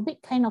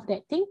non-aerobic kind of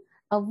that thing.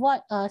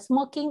 Avoid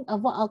smoking,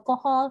 avoid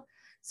alcohol.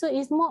 So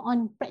it's more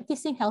on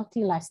practicing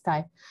healthy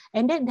lifestyle.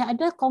 And then the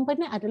other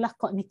component adalah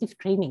cognitive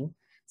training.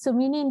 So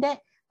meaning that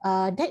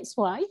that's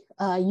why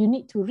you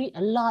need to read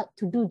a lot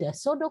to do the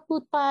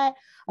Sudoku part,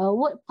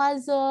 word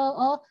puzzle,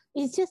 or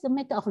it's just a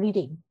matter of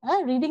reading.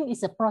 Reading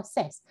is a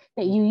process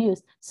that you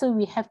use. So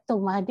we have Tok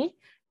Mahathir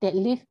that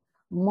live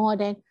more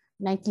than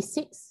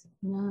 96,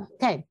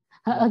 kan?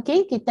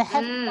 Okay, kita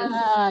have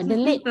the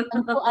late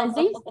Tengku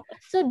Aziz.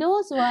 So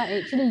those who are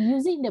actually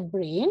using the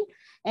brain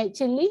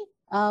actually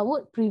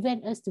would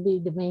prevent us to be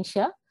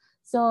dementia.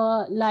 So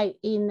like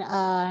in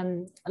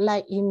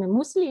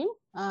Muslim,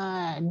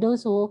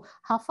 those who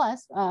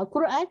hafaz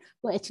Quran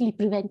were actually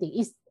preventing.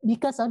 It's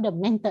because of the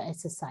mental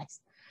exercise.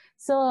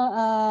 So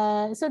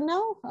so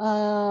now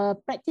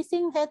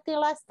practicing healthy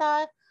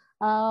lifestyle,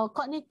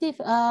 cognitive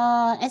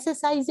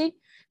exercising.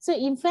 So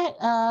in fact,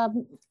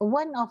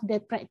 one of the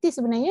practice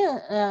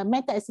sebenarnya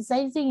mental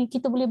exercising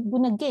kita boleh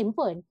guna game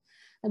pun,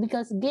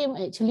 because game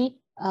actually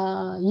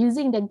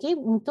using the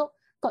game untuk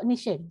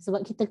cognition,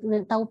 sebab kita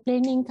tahu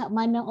planning kat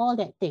mana, all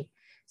that thing.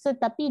 So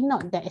tapi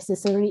not that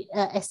excessively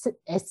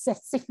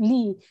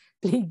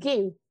play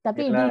game,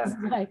 tapi this is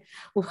like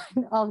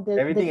one of the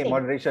everything the in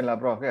moderation lah,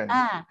 Prof, kan?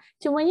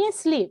 Cumanya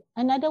sleep,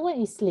 another one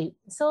is sleep.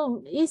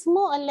 So it's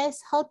more or less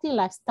healthy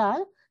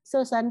lifestyle.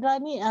 So Sandra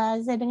ni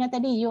saya dengar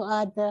tadi you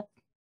are the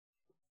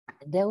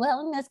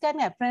wellness kan,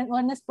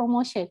 wellness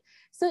promotion.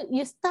 So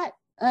you start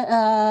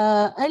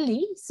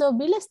early. So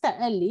bila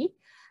start early,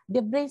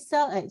 the brain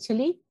cell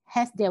actually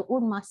has their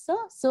own masa.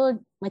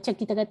 So macam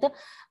kita kata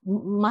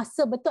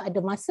masa, betul ada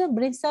masa,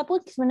 brain cell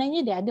pun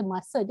sebenarnya dia ada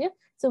masa dia.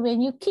 So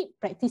when you keep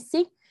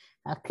practicing,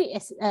 keep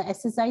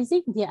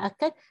exercising, dia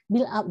akan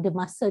build up the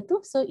masa tu,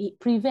 so it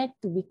prevent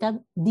to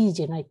become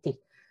degenerative.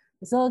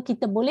 So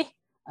kita boleh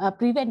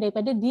prevent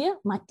daripada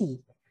dia mati.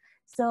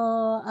 So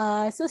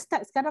so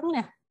start sekarang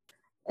lah.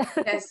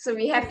 Yes, so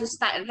we have to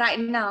start right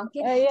now.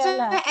 Okay. So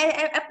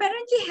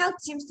apparently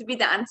health seems to be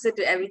the answer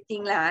to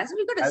everything lah. So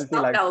we got to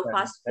stop our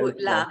fast food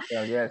lah.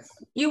 Yes.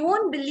 You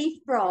won't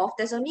believe, Prof,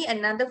 there's only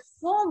another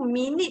 4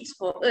 minutes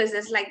for us.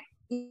 It's like,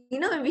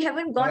 you know, we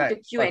haven't gone to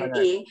Q&A.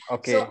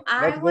 Okay. So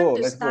I want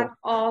to start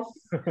off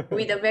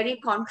with a very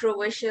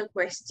controversial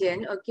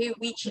question, okay,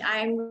 which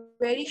I'm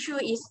very sure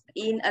is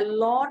in a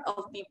lot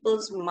of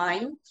people's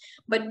mind.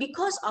 But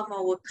because of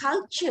our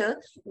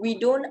culture,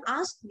 we don't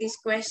ask this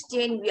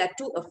question. We are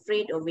too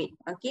afraid of it,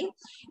 okay?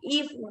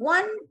 If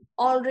one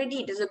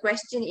already, the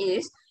question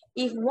is,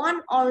 if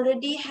one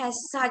already has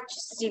such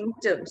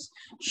symptoms,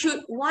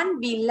 should one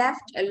be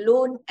left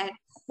alone at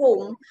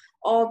home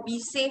or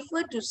be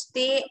safer to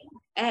stay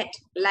at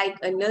like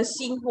a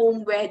nursing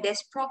home where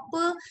there's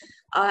proper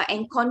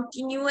and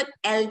continued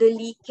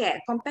elderly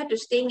care compared to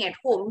staying at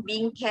home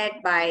being cared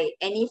by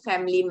any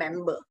family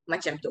member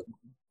macam tu?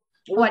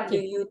 What do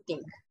you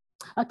think?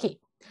 Okay,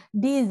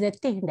 this is the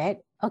thing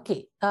that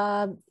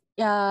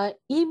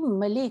in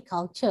Malay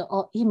culture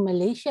or in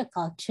Malaysia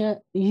culture,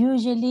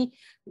 usually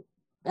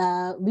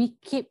we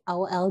keep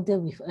our elder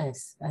with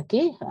us,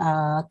 okay,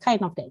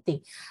 kind of that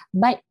thing.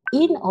 But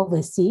in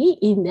overseas,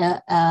 in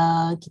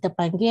kita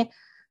panggil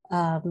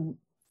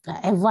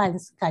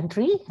advanced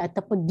country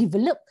ataupun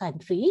developed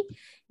country,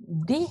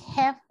 they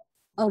have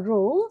a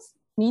rules,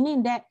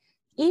 meaning that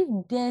if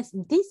there's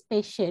this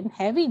patient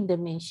having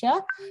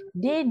dementia,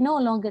 they no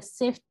longer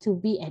safe to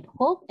be at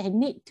home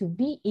and need to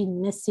be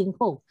in nursing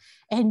home,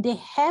 and they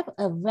have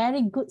a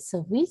very good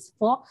service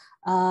for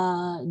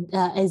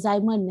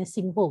Alzheimer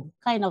nursing home,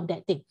 kind of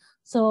that thing.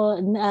 So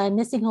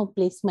nursing home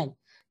placement.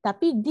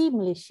 Tapi di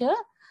Malaysia,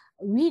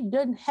 we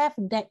don't have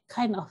that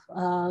kind of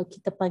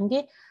kita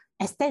panggil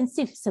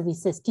extensive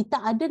services.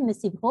 Kita ada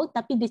nursing home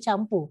tapi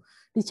dicampur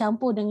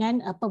dengan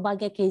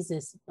pelbagai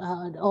cases,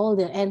 all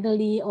the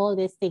elderly, all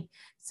this thing.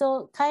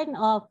 So kind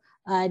of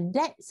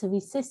that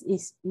services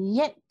is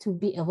yet to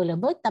be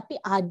available, tapi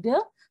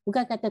ada,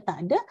 bukan kata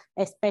tak ada,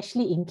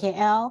 especially in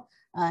KL,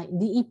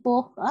 di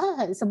Ipoh,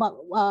 sebab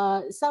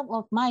some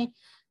of my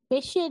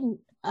patient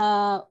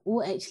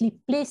were actually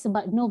placed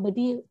but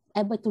nobody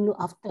able to look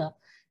after.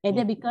 And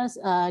then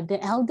because the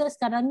elders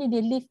sekarang ni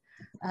they live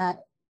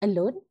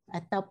alone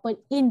ataupun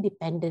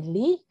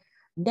independently,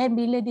 then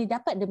bila dia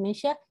dapat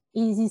dementia,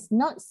 it is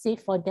not safe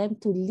for them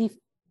to live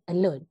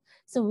alone.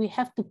 So we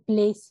have to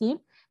place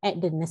him at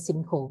the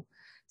nursing home.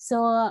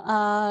 So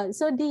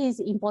so this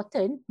is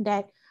important,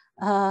 that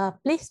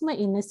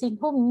placement in nursing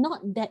home,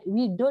 not that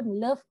we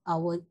don't love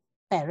our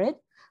parent,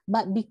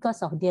 but because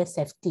of their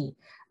safety.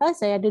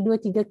 Saya ada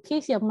 2-3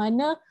 case yang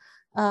mana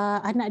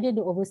anak dia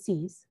ada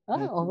overseas,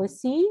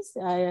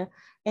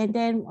 and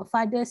then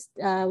fathers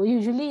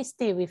usually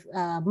stay with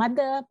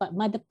mother, but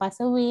mother pass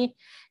away,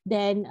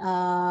 then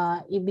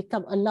it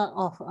become a lot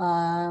of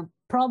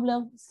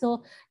problem.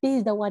 So this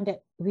is the one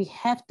that we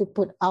have to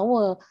put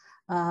our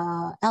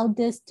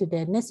elders to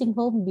the nursing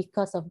home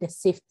because of the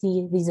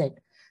safety reason.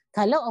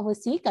 Kalau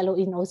overseas, kalau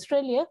in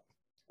Australia,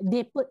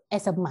 they put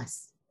as a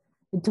must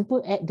to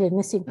put at the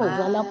nursing home,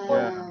 walaupun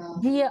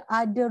dia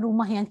ada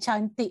rumah yang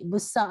cantik,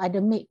 besar, ada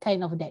maid,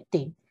 kind of that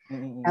thing.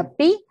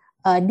 Tapi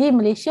di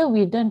Malaysia,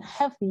 we don't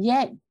have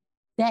yet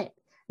that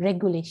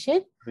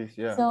regulation.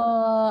 So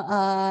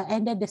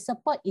and then the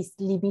support is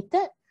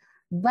limited.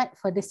 But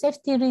for the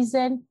safety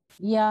reason,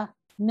 yeah,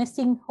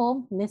 nursing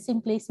home,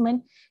 nursing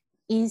placement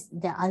is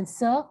the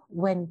answer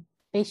when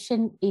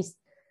patient is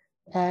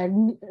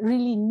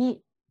really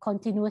need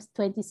continuous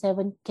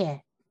 27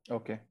 care.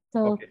 Okay.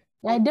 So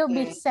Okay. don't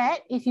be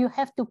sad if you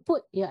have to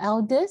put your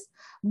elders,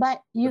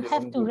 but you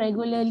have to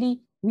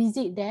regularly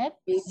visit them,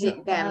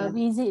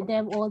 visit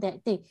them, all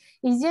that thing.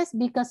 It's just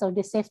because of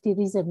the safety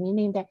reason,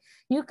 meaning that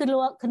you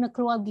kena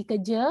keluar pergi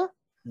kerja,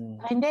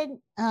 and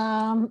then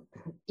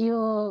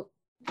you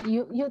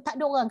tak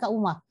ada orang kat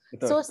rumah.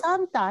 Betul. So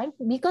sometimes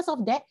because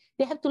of that,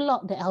 they have to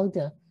lock the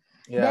elder.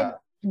 Yeah. Then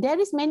there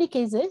is many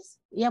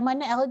cases yang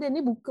mana elder ni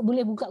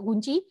boleh buka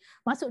kunci,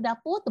 masuk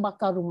dapur,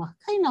 terbakar rumah.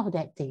 Kind of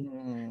that thing.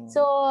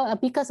 So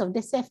because of the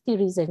safety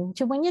reason.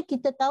 Cumanya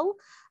kita tahu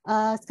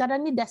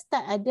sekarang ni dah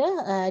start ada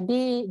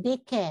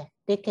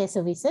daycare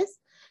services.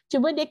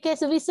 Cuma daycare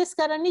services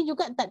sekarang ni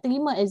juga tak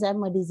terima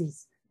Alzheimer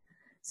disease.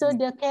 So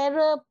the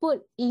carer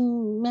put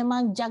in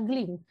memang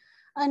juggling.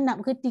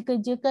 Nak berhenti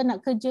kerja ke,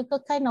 nak kerja ke,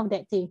 kind of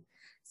that thing.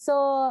 So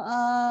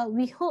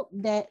we hope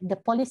that the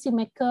policy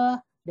maker,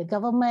 the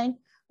government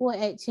will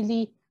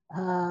actually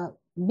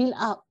build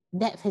up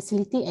that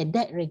facility and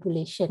that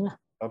regulation lah.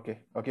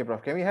 Okay,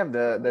 Prof. Can we have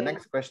the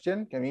next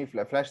question? Can we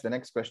flash the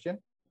next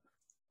question?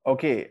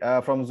 Okay,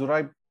 from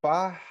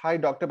Zuraipa. Hi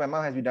doctor, my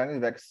mom has been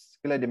diagnosed with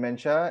vascular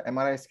dementia.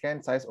 MRI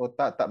scan, saiz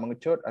otak tak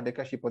mengecut.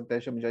 Adakah she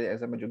potential menjadi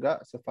Alzheimer juga?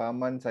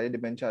 Sefahaman saya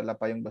dementia adalah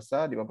payung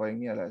besar, di bawah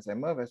payung ini adalah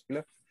Alzheimer,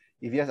 vascular.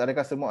 If yes,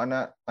 adakah semua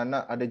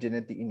anak ada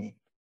genetik ini?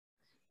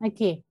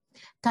 Okay,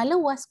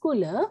 kalau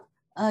vascular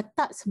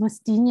tak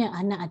semestinya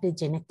anak ada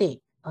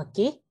genetik.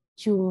 Okay,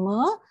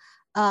 cuma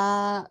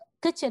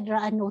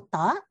kecederaan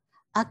otak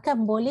akan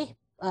boleh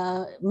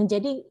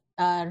menjadi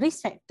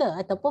risk factor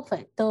ataupun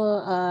faktor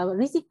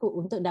risiko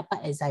untuk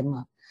dapat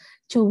Alzheimer.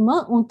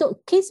 Cuma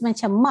untuk kes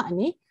macam mak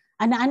ni,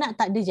 anak-anak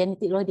tak ada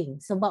genetic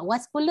loading sebab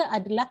vascular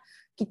adalah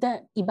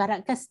kita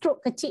ibaratkan stroke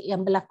kecil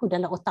yang berlaku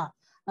dalam otak.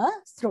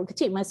 Stroke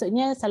kecil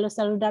maksudnya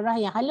salur-salur darah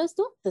yang halus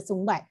tu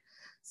tersumbat.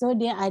 So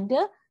dia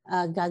ada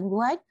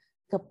gangguan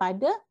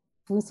kepada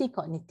fungsi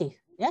kognitif.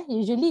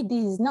 Usually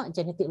this is not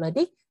genetic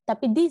loading,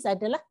 tapi this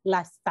adalah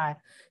lifestyle.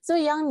 So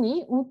yang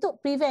ni untuk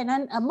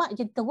prevent mak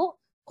kita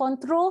teruk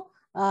control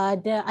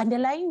the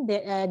underlying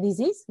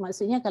disease,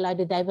 maksudnya kalau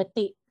ada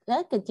diabetic,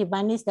 kencing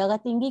manis,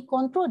 darah tinggi,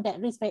 control that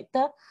risk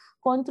factor,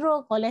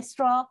 control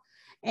kolesterol,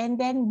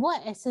 and then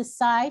buat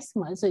exercise,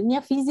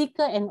 maksudnya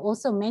physical and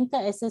also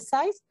mental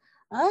exercise,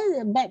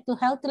 back to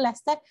healthy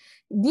lifestyle,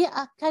 dia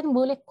akan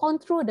boleh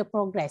control the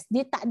progress.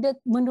 Dia tak ada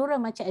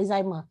menurun macam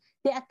Alzheimer.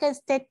 Dia akan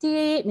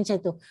static macam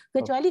tu.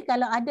 Kecuali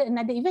kalau ada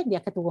another event,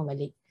 dia akan turun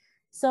balik.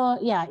 So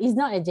yeah, it's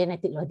not a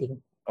genetic loading.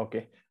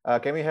 Okay.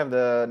 Can we have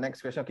the next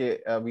question? Okay,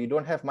 we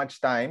don't have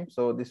much time,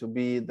 so this will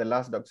be the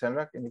last, Dr.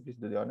 Sandra. Can you please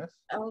do the honors?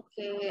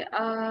 Okay.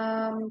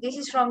 This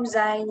is from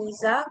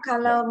Zainiza.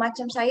 Kalau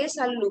macam saya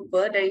selalu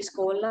lupa dari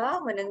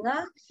sekolah,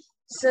 menengah,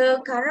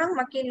 sekarang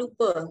makin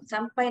lupa.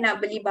 Sampai nak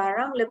beli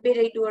barang, lebih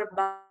dari 2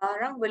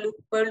 barang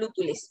perlu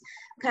tulis.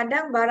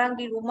 Kadang barang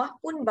di rumah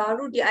pun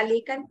baru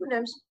dialihkan pun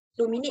dalam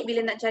 10 minit,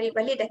 bila nak cari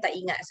balik dah tak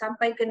ingat.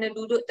 Sampai kena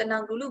duduk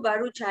tenang dulu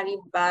baru cari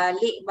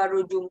balik,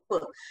 baru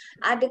jumpa.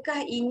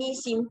 Adakah ini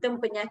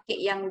simptom penyakit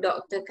yang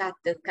doktor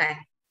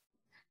katakan?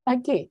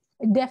 Okay,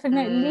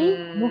 definitely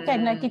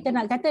bukanlah kita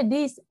nak kata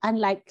this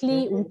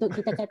unlikely untuk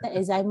kita kata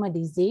Alzheimer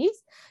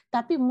disease,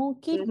 tapi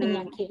mungkin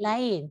penyakit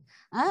lain.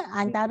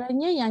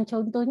 Antaranya yang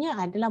contohnya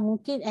adalah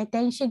mungkin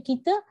attention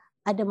kita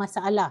ada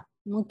masalah.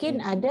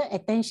 Mungkin ada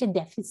attention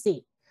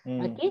deficit.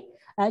 Okay.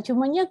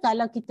 Cumanya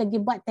kalau kita pergi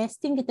buat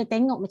testing, kita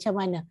tengok macam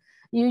mana.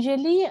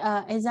 Usually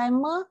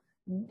Alzheimer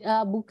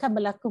bukan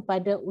berlaku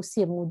pada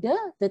usia muda,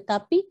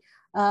 tetapi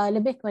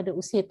lebih kepada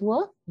usia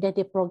tua dan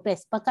dia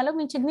progress. Kalau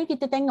macam ni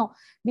kita tengok,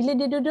 bila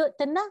dia duduk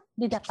tenang,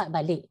 dia dapat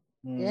balik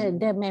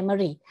the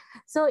memory.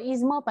 So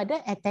it's more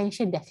pada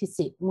attention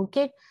deficit.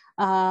 Mungkin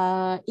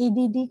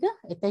ADD ke?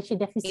 Attention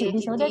deficit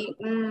disorder.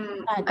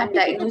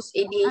 Undiagnosed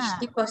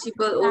ADHD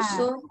possible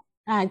also.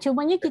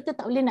 Cumanya kita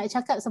tak boleh nak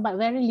cakap sebab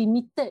very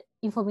limited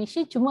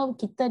information. Cuma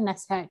kita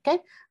nasihatkan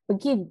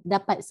pergi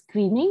dapat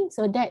screening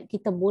so that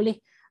kita boleh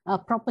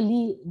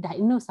properly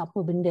diagnose apa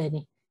benda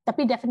ni.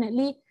 Tapi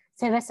definitely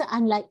saya rasa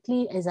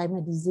unlikely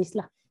Alzheimer disease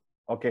lah.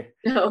 Okay.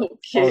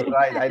 Okay. All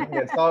right. I think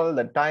that's all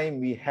the time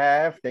we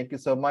have. Thank you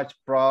so much,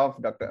 Prof.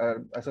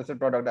 Associate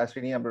Prof. Dr.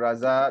 Ashrini Abdul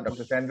Razak,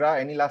 Dr.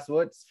 Sandra. Any last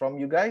words from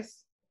you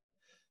guys?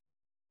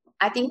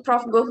 I think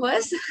Prof go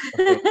first.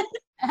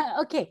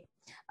 Okay.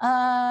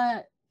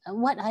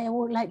 What I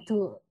would like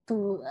to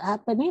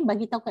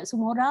bagi tahu kat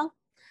semua orang,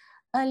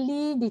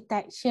 early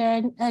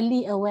detection,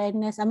 early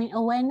awareness. I mean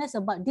awareness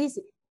about this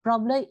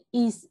problem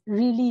is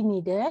really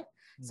needed.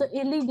 So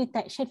early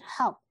detection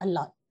help a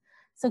lot.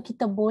 So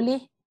kita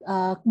boleh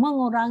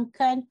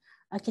mengurangkan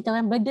kita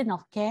burden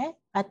of care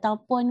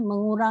ataupun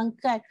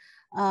mengurangkan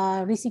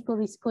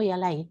risiko-risiko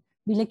yang lain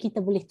bila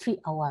kita boleh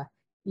treat awal.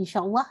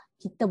 InsyaAllah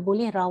kita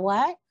boleh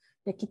rawat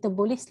dan kita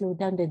boleh slow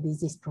down the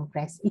disease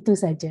progress. Itu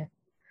saja.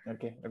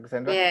 Okay, Dr.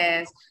 Sandra.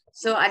 Yes.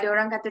 So ada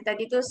orang kata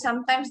tadi tu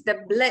sometimes the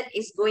blood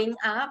is going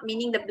up,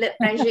 meaning the blood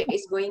pressure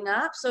is going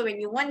up. So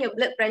when you want your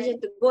blood pressure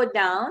to go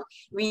down,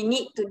 we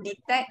need to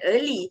detect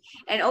early.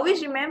 And always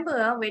remember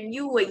when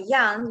you were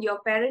young, your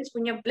parents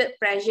punya blood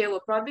pressure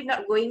were probably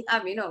not going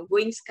up, you know,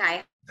 going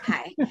sky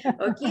high.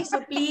 Okay,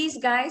 so please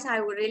guys,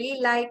 I would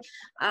really like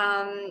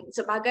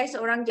sebagai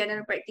seorang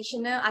general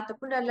practitioner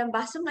ataupun dalam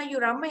bahasa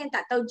Melayu ramai yang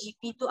tak tahu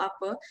GP tu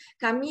apa.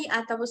 Kami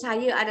ataupun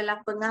saya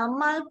adalah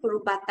pengamal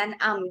perubatan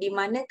am di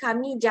mana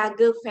kami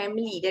jaga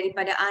family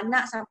daripada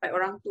anak sampai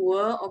orang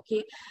tua.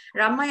 Okay,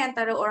 ramai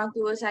antara orang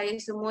tua saya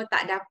semua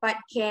tak dapat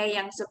care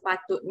yang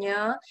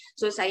sepatutnya.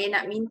 So saya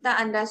nak minta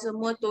anda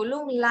semua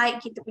tolong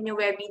like kita punya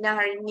webinar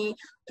hari ni.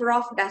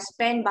 Prof dah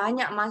spend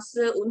banyak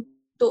masa untuk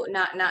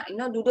nak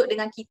duduk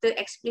dengan kita,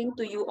 explain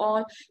to you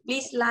all.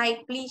 Please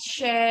like, please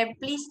share,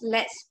 please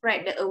let's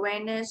spread the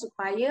awareness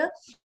supaya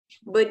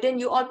burden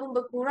you all pun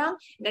berkurang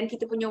dan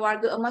kita punya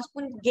warga emas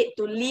pun get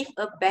to live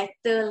a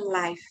better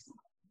life.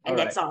 And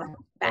that's all.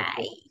 Bye.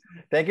 Okay.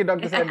 Thank you,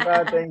 Dr.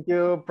 Sandra. Thank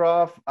you,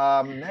 Prof.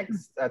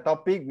 Next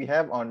topic we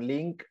have on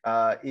LINC.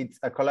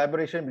 It's a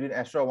collaboration between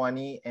Astro,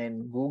 AWANI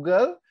and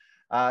Google.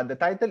 The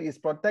title is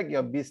Protect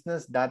Your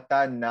Business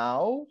Data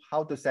Now,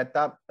 How to Set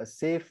Up a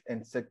Safe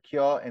and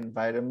Secure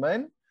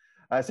Environment,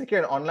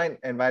 secure and online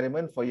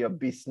environment for your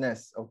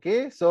business.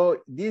 Okay,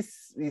 so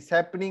this is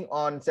happening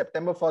on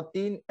September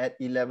 14 at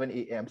 11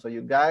 AM. So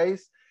you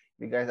guys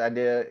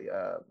ada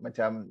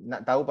macam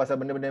nak tahu pasal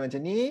benda-benda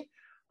macam ni,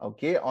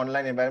 okay,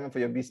 online environment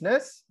for your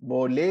business,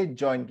 boleh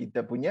join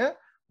kita punya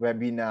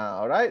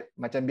webinar. Alright,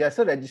 macam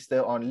biasa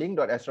register on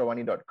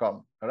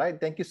link.astrowani.com. Alright,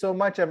 thank you so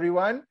much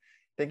everyone.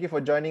 Thank you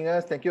for joining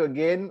us. Thank you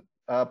again,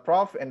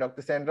 Prof and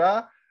Dr.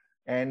 Sandra.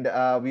 And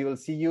we will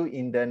see you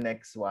in the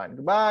next one.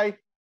 Goodbye.